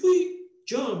 If we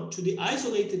jump to the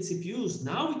isolated CPUs,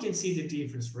 now we can see the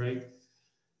difference, right?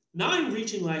 Now I'm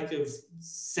reaching like almost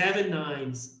 7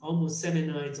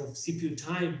 nines of CPU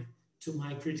time to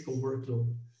my critical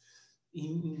workload.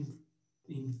 In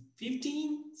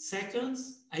 15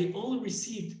 seconds, I only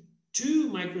received 2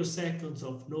 microseconds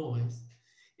of noise.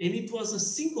 And it was a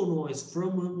single noise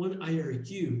from one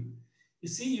IRQ. You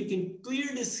see, you can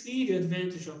clearly see the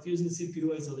advantage of using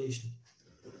CPU isolation.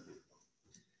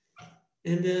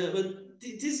 And but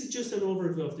this is just an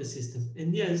overview of the system.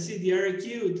 And yeah, you see the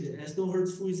IRQ, as no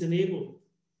hertz full is enabled,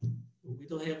 we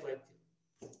don't have like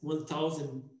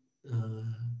 1,000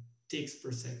 ticks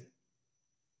per second.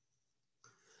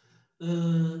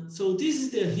 So this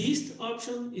is the hist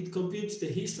option. It computes the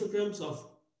histograms of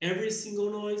every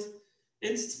single noise,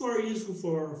 and it's more useful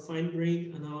for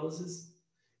fine-grained analysis.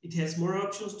 It has more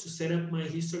options to set up my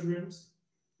histograms,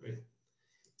 right?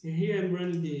 And here I'm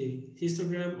running the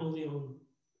histogram only on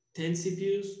 10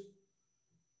 CPUs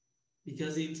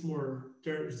because there's more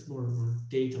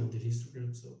data on the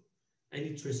histogram, so I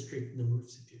need to restrict the number of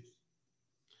CPUs.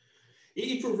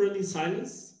 If we run in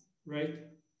silence, right?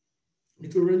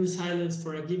 It will run in silence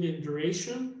for a given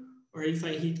duration, or if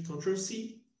I hit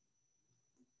Ctrl+C.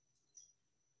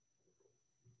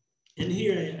 And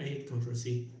here I hit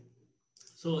Ctrl+C.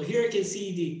 So here I can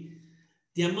see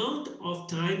the amount of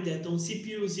time that on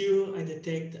CPU 0 I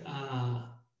detect a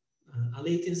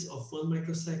latency of 1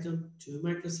 microsecond, 2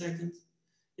 microseconds.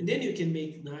 And then you can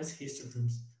make nice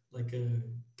histograms, like a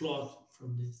plot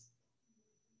from this.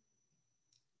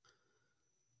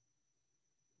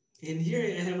 And here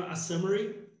I have a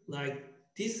summary, like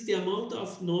this is the amount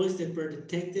of noise that were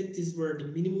detected. These were the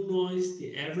minimum noise,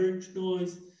 the average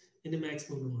noise, and the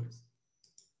maximum noise.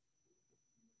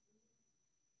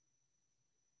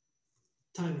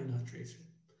 Timerlat tracer.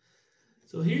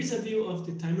 So here's a view of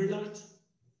the timerlat.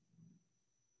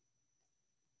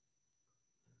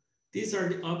 These are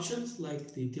the options,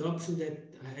 like the option that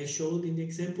I showed in the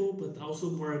example, but also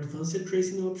more advanced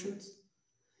tracing options.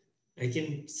 I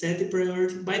can set the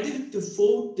priority. By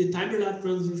default, the timerlat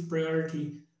runs with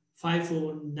priority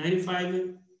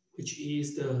 5095, which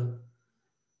is the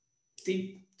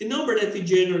number that we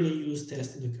generally use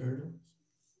testing the kernel.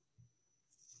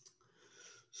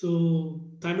 So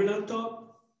timerlat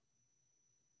top,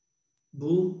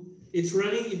 boom, it's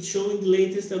running, it's showing the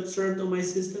latest observed on my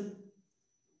system,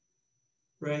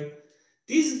 right?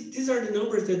 These are the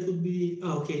numbers that would be,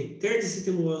 okay, there the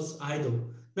system was idle.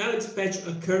 Now it's patch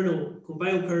a kernel,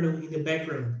 compile kernel in the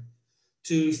background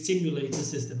to stimulate the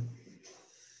system.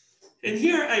 And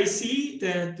here I see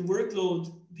that the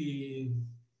workload, the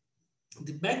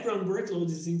background workload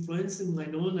is influencing my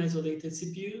non-isolated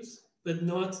CPUs, but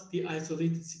not the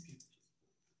isolated CPUs.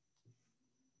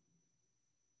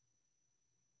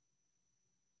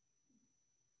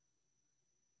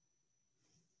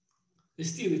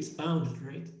 Still, it's bounded,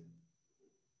 right?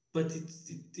 But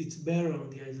it's better on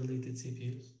the isolated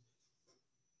CPUs,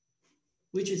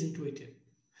 which is intuitive.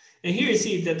 And here you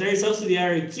see that there is also the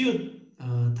REQ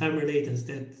timer latence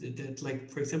that, like,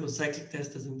 for example, cyclic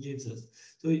test doesn't give us.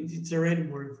 So it's already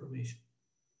more information.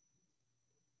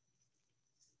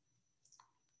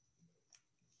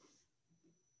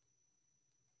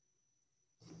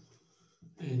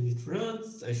 And it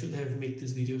runs. I should have made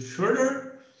this video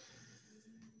shorter.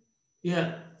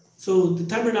 Yeah. So the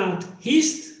timerlat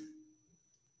hist,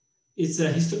 it's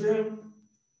a histogram.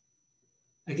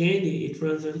 Again, it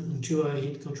runs until I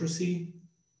hit Ctrl C,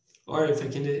 or if I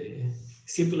can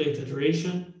stipulate a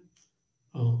duration,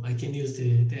 I can use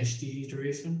the -d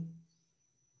duration.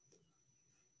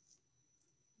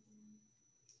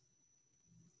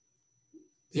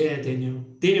 Yeah,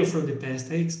 Daniel from the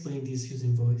past. I explained this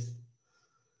using voice.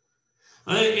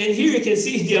 And here you can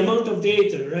see the amount of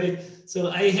data, right? So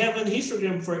I have an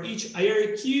histogram for each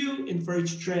IRQ and for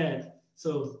each thread.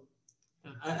 So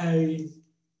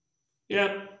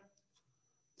yeah,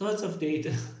 lots of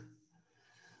data.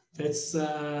 Let's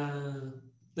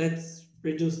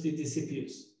reduce the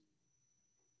CPUs.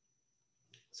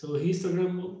 So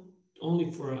histogram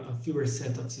only for a fewer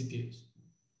set of CPUs.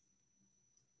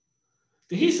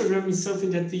 The histogram is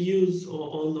something that we use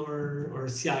on our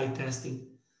CI testing.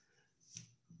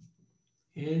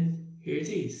 And here it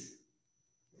is.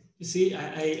 You see,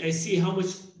 I see how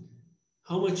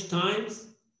much times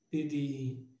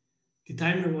the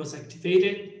timer was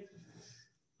activated.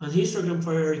 A histogram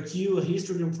for a queue, a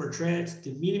histogram for threads,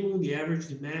 the minimum, the average,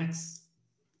 the max.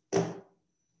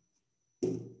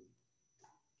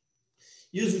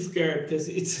 Use with care because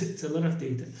it's a lot of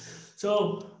data. So,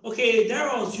 okay, there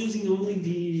I was using only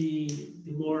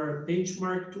the more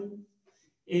benchmark tool.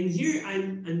 And here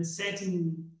I'm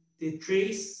setting the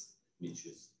trace. Let me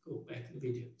just go back in the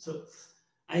video. So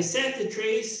I set the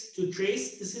trace to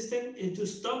trace the system and to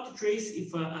stop the trace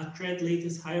if a thread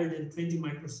latest higher than 20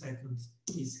 microseconds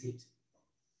is hit.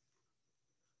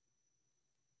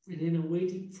 And then I'm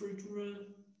waiting for it to run.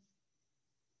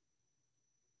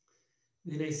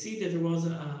 Then I see that there was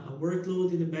a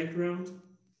workload in the background.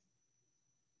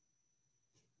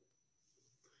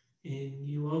 And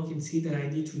you all can see that I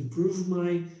need to improve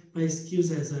my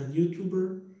skills as a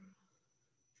YouTuber,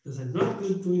 because I'm not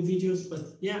good doing videos,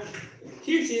 but yeah,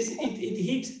 here it is, it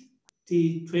hit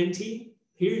the 20,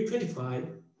 here 25,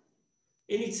 and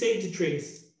it saved the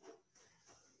trace.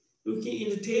 Looking in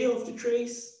the tail of the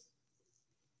trace,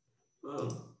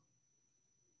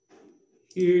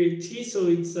 here it is, so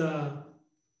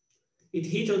it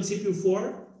hit on CPU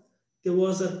 4, there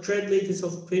was a thread latence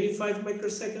of 25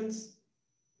 microseconds,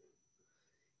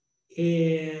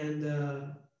 and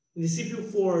in the CPU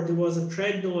 4, there was a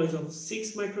thread noise of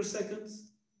 6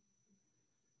 microseconds,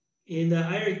 and the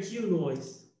IRQ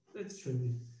noise, that's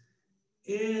true,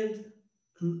 and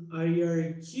an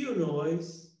IRQ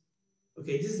noise,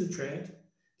 okay, this is the thread,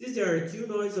 this is the IRQ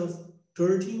noise of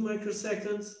 13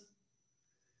 microseconds,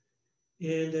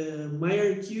 and my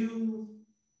IRQ,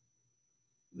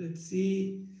 let's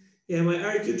see, yeah, my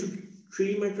IRQ took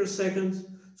 3 microseconds,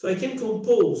 so I can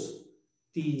compose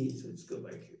so let's go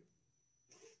back here.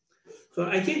 So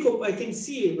I can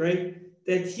see, right,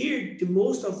 that here the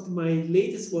most of my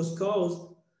latest was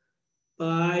caused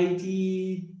by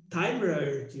the timer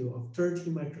IRQ of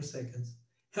 13 microseconds.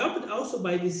 Helped also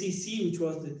by the CC, which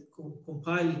was the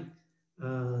compiling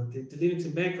the Linux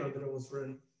in background that I was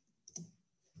running.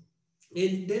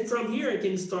 And then from here I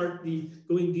can start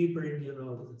going deeper in the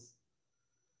analysis.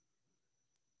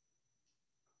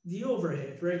 The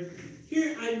overhead, right?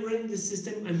 Here I'm running the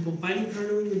system, I'm compiling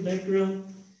kernel in the background,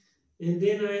 and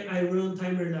then I run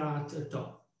timerlat at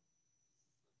top.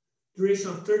 duration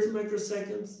of 30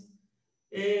 microseconds.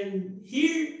 And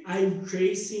here I'm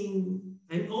tracing,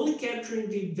 I'm only capturing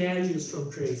the values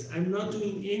from trace. I'm not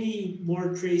doing any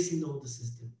more tracing on the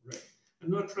system, right? I'm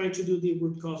not trying to do the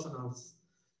root cause analysis.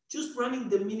 Just running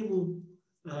the minimum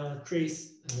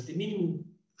the minimum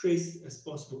trace as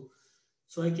possible.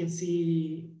 So I can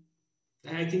see,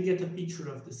 I can get a picture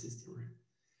of the system, right?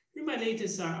 Here my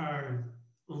latest are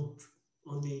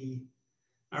on the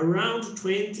around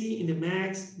 20 in the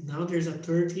max. Now there's a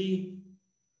 30,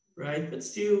 right? But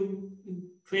still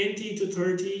 20 to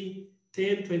 30,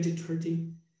 10, 20,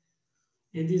 30.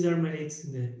 And these are my rates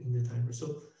in the timer.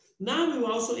 So now we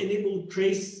will also enable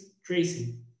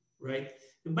tracing, right?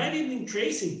 And by enabling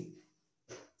tracing,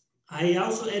 I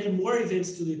also added more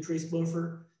events to the trace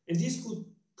buffer, and this could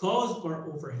cause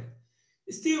more overhead.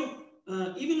 Still,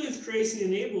 even with tracing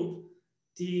enabled,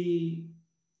 the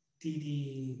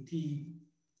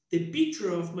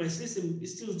picture of my system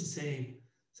is still the same.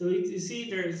 So you see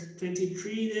there's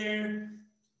 23 there,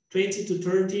 20 to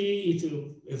 30, it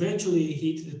will eventually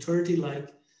hit the 30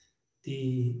 like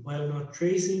while not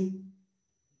tracing.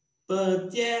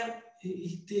 But yeah,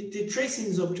 the tracing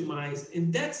is optimized,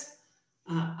 and that's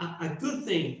a good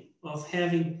thing of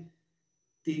having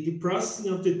the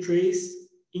processing of the trace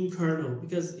in kernel,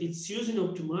 because it's using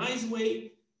optimized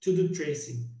way to do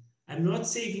tracing. I'm not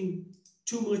saving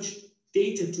too much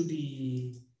data to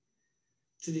the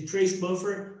trace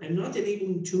buffer. I'm not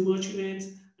enabling too much events.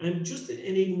 I'm just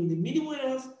enabling the minimum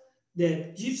enough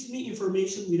that gives me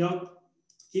information without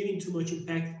giving too much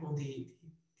impact on the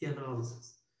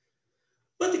analysis.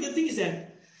 But the good thing is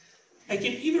that I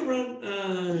can even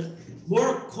run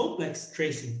more complex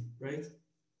tracing, right?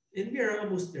 And we are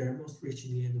almost there, almost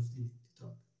reaching the end of the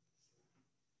talk.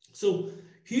 So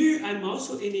here I'm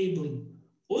also enabling,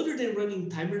 other than running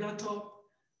timerlat top,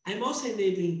 I'm also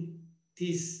enabling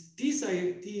this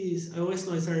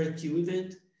osnoise RQ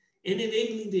event and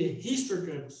enabling the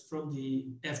histograms from the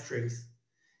ftrace.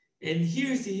 And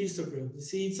here's the histogram. You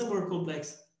see, it's a more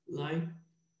complex line,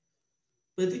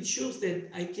 but it shows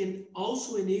that I can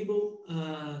also enable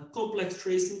complex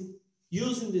tracing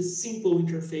using the simple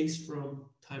interface from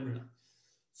timerlat.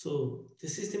 So the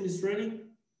system is running.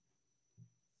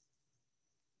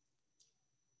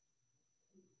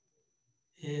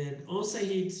 And once I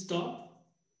hit stop,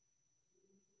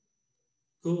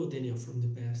 go Daniel from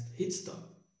the past, hit stop.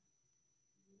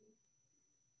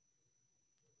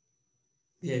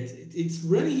 Yeah, it's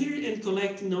running here and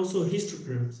collecting also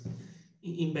histograms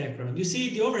in background. You see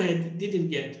the overhead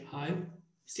didn't get high,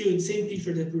 still in the same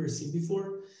picture that we were seeing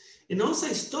before. And once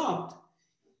I stopped,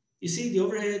 you see the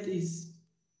overhead it's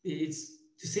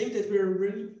the same that we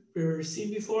were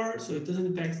seeing before, so it doesn't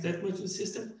impact that much the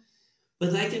system.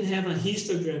 But I can have a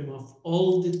histogram of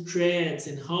all the threads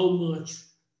and how much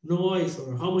noise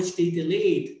or how much they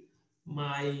delayed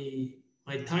my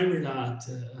timerlat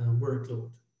workload.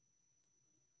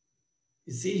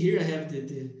 You see here I have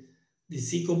the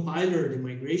C compiler, the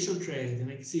migration thread,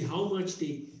 and I can see how much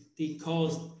they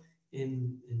caused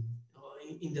in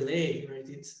delay, right?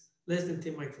 It's less than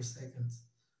 10 microseconds.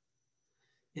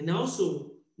 And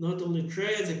also, not only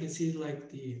threads, I can see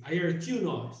like the IRQ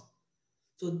noise.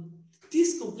 So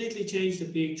this completely changed the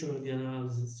picture of the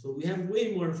analysis. So we have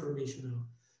way more information now.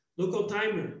 Local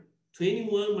timer,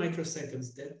 21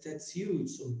 microseconds, that's huge.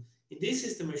 So in this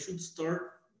system, I should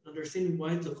start understanding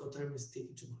why local timer is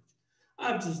taking too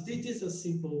much. This is a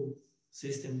simple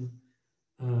system.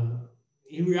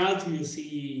 In reality, you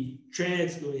see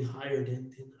threads going higher than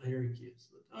IRQs.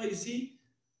 But, you see,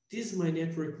 this is my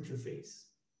network interface.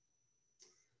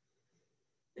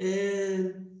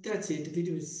 And that's it. The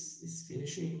video is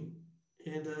finishing.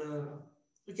 And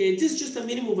okay, this is just a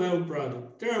minimum viable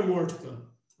product. There are more to come.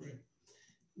 Right.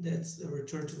 That's a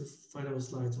return to the final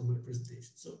slides on my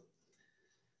presentation. So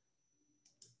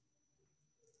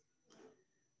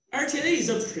RTLA is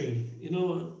upstream. You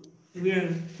know, we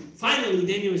are finally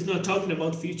Daniel is not talking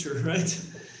about future, right?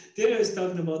 Daniel is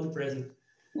talking about the present.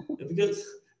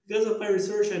 because of my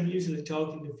research, I'm usually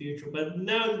talking the future, but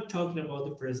now I'm talking about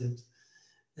the present.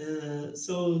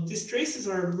 So these traces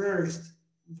are merged.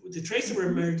 The traces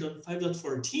were merged on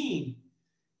 5.14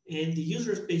 and the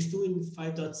user space 2 in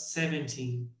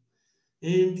 5.17.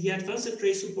 And the advanced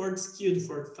trace support skewed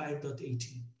for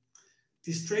 5.18.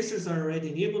 These tracers are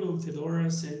already enabled on Fedora,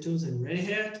 CentOS, and Red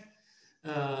Hat.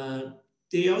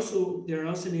 They're also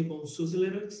enabled on SUSE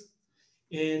Linux.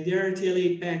 And the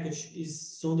RTLA package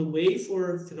is on the way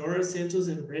for Fedora, CentOS,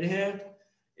 and Red Hat.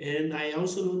 And I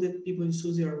also know that people in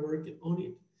SUSE are working on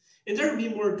it. And there will be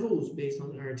more tools based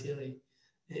on RTLA.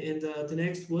 And the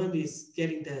next one is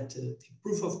getting that the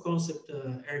proof of concept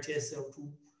RTSL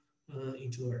tool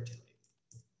into RTLA.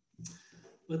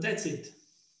 but that's it.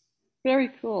 Very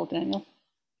cool, Daniel.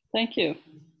 Thank you.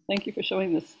 Thank you for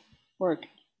showing this work.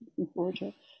 Looking forward to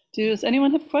it. Does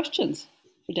anyone have questions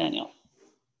for Daniel?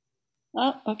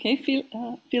 Okay,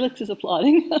 Felix is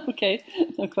applauding. Okay,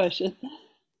 no question.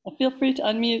 Feel free to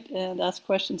unmute and ask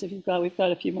questions if you've got. We've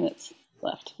got a few minutes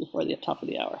left before the top of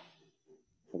the hour.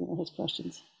 If anyone has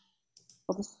questions.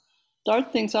 I'll just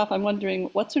start things off. I'm wondering,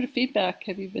 what sort of feedback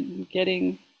have you been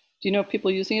getting? Do you know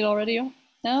people using it already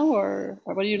now, or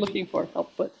what are you looking for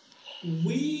help with?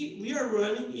 We are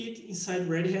running it inside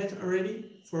Red Hat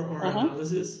already for our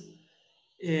analysis,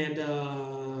 and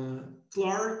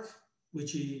Clark,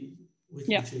 which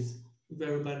is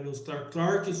everybody knows Clark.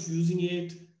 Clark is using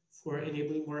it for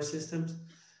enabling more systems,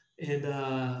 and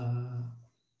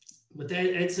but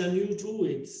it's a new tool.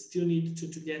 It still needs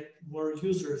to get more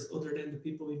users other than the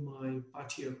people in my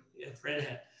patio at Red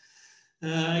Hat.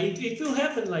 It will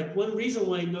happen. Like, one reason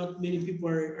why not many people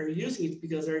are using it,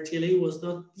 because rtla was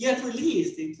not yet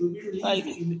released. It will be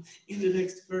released in the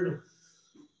next kernel.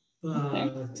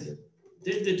 But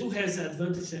the tool has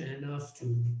advantage enough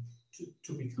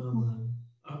to become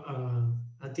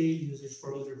a daily usage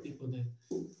for other people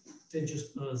than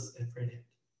just us at Red Hat.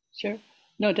 Sure.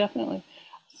 No, definitely.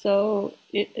 So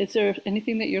is there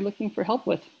anything that you're looking for help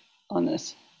with on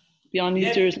this, beyond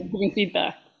users and giving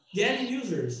feedback? Getting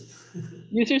users.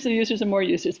 users and more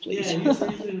users, please. Yeah,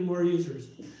 users and more users.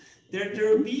 There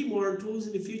will be more tools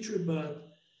in the future, but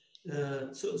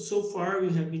so far we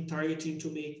have been targeting to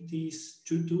make these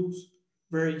two tools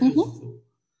very useful.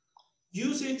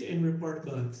 Use it and report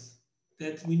bugs.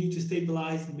 That we need to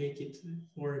stabilize and make it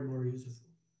more and more useful.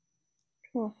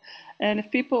 Cool. And if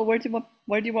people, where do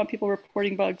you want people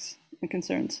reporting bugs and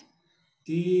concerns?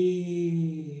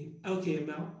 The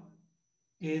LKML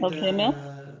and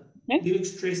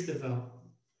Linux trace devel.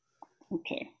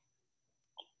 Okay.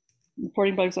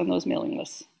 Reporting bugs on those mailing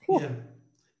lists. Cool. Yeah.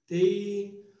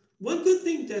 One good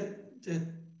thing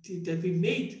that we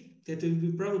made that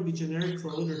will probably be generic for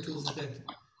other tools is that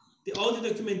all the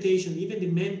documentation, even the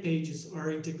man pages, are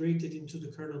integrated into the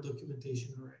kernel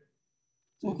documentation already.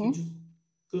 So if you just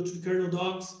go to the kernel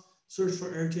docs, search for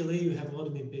rtla, you have all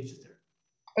the man pages there.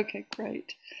 Okay,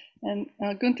 great. And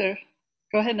Gunther,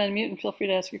 go ahead and unmute and feel free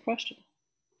to ask your question.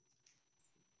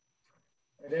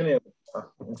 Hey, Daniel,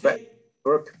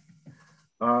 work.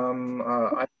 I'm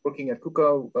working at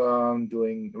KUKA,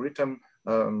 doing real-time.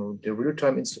 The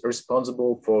real-time is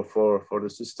responsible for the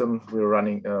system. We're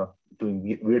running,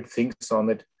 doing weird things on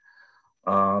it.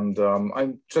 And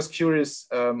I'm just curious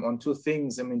on two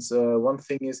things. I mean, one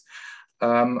thing is,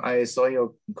 I saw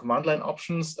your command line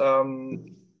options.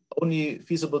 Only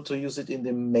feasible to use it in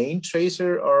the main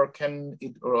tracer, or can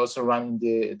it also run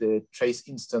in the trace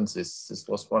instances? This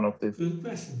was one of the... Good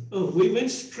question. Oh, we went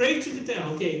straight to the tail.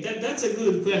 Okay, that's a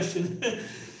good question.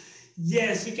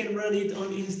 Yes, you can run it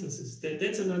on instances.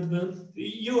 That's an advanced...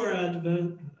 You are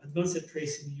advanced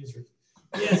tracing user.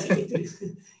 Yes,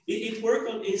 it works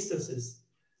on instances.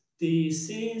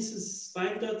 Since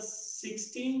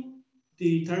 5.16,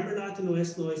 the timerlat and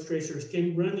osnoise tracers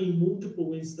can run in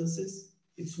multiple instances.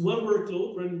 It's one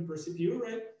workload running per CPU,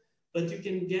 right? But you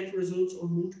can get results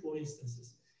on multiple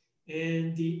instances.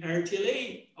 And the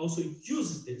rtla also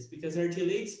uses this, because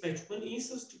rtla dispatches one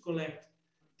instance to collect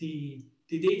the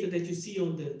data that you see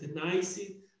on the nice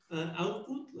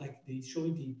output, like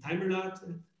showing the timerlat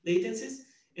latencies,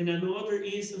 and another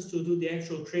instance to do the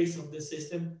actual trace of the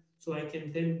system, so I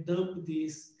can then dump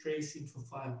this trace info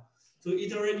file. So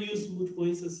it already uses multiple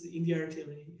instances in the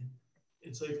rtla,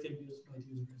 and so it can be used by the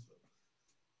user as well.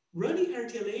 Running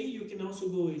rtla, you can also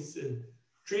go is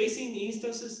tracing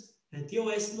instances, and the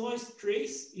osnoise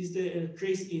trace is the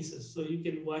trace instance, so you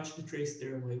can watch the trace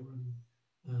there while running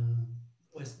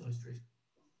osnoise trace.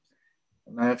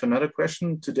 And I have another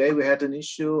question. Today we had an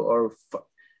issue, or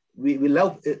we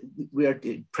are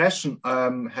the impression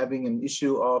having an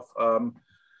issue of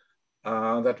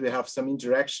that we have some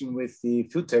interaction with the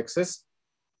futexes,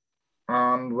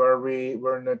 and where we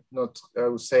were not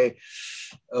say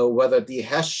whether the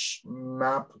hash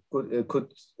map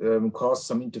could cause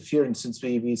some interference, since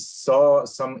we saw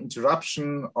some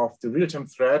interruption of the real-time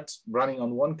thread running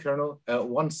on one kernel,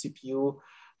 one CPU.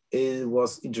 It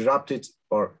was interrupted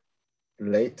or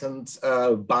latent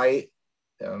by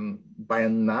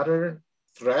another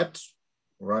thread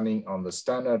running on the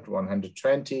standard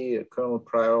 120 kernel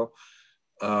prior,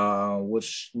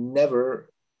 which never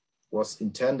was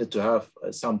intended to have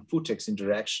some futex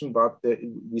interaction, but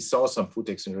we saw some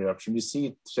futex interaction. We see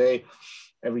it, say,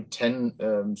 every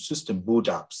 10 system boot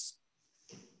ups,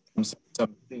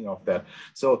 something of that.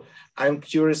 So I'm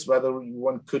curious whether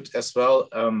one could as well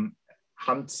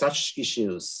hunt such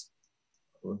issues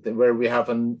where we have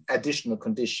an additional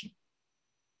condition.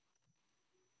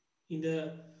 In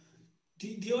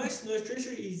the OS noise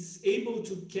tracer is able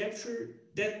to capture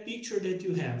that picture that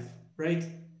you have, right?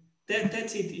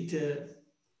 That's it.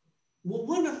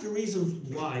 One of the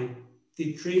reasons why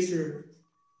the tracer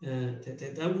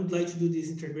that I would like to do this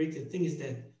integrated thing is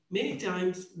that many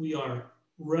times we are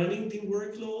running the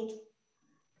workload,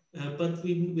 but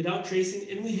without tracing,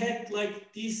 and we had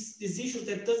like these issues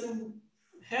that doesn't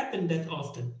happen that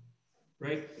often,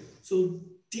 right? So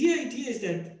the idea is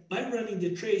that by running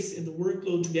the trace and the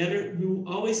workload together, we will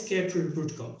always capture the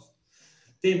root cause.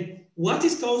 Then what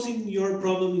is causing your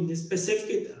problem in this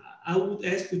specific, I would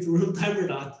ask you to run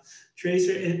timerlat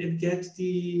tracer and get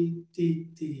the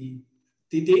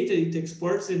data it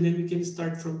exports, and then we can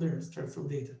start from there, start from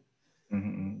data.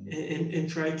 And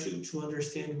try to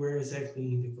understand where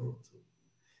exactly in the code.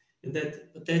 And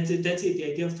that's it.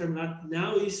 The idea of timerlat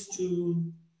now is to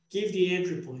give the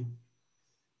entry point.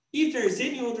 If there's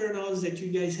any other analysis that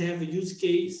you guys have a use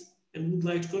case and would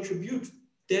like to contribute,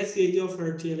 that's the idea of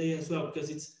rtla as well, because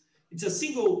it's a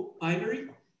single binary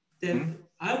that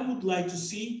I would like to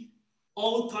see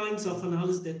all kinds of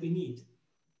analysis that we need.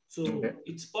 So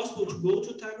it's possible to go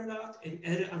to timerlat and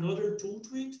add another tool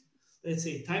to it. Let's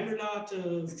say timerlat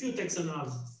few text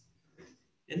analysis.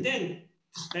 And then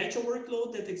dispatch a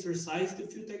workload that exercises the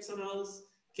few text analysis,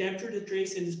 capture the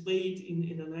trace and display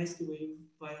it in a nice way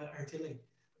via rtla.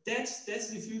 That's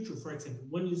the future, for example,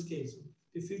 one use case,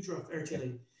 the future of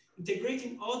rtla.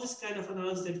 Integrating all this kind of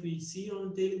analysis that we see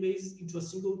on a daily basis into a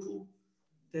single tool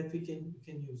that we can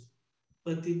use.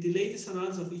 But the latest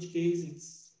analysis of each case,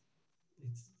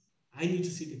 it's I need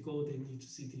to see the code, I need to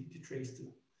see the trace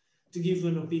to give you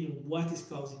an opinion what is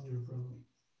causing your problem.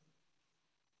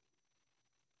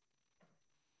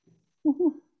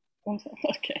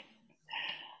 Okay.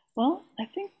 Well, I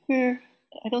think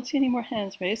I don't see any more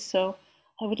hands raised, so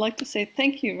I would like to say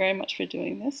thank you very much for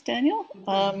doing this, Daniel.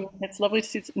 It's lovely to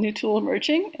see a new tool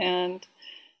emerging, and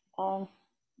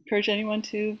encourage anyone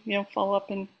to follow up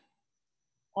and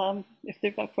if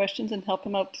they've got questions, and help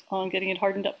them out on getting it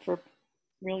hardened up for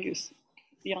real use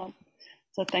beyond.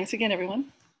 So thanks again,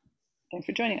 everyone. Thanks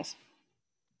for joining us.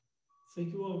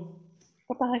 Thank you all.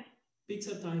 Bye-bye.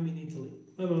 Pizza time in Italy.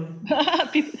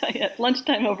 Bye-bye.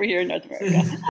 Lunchtime over here in North America.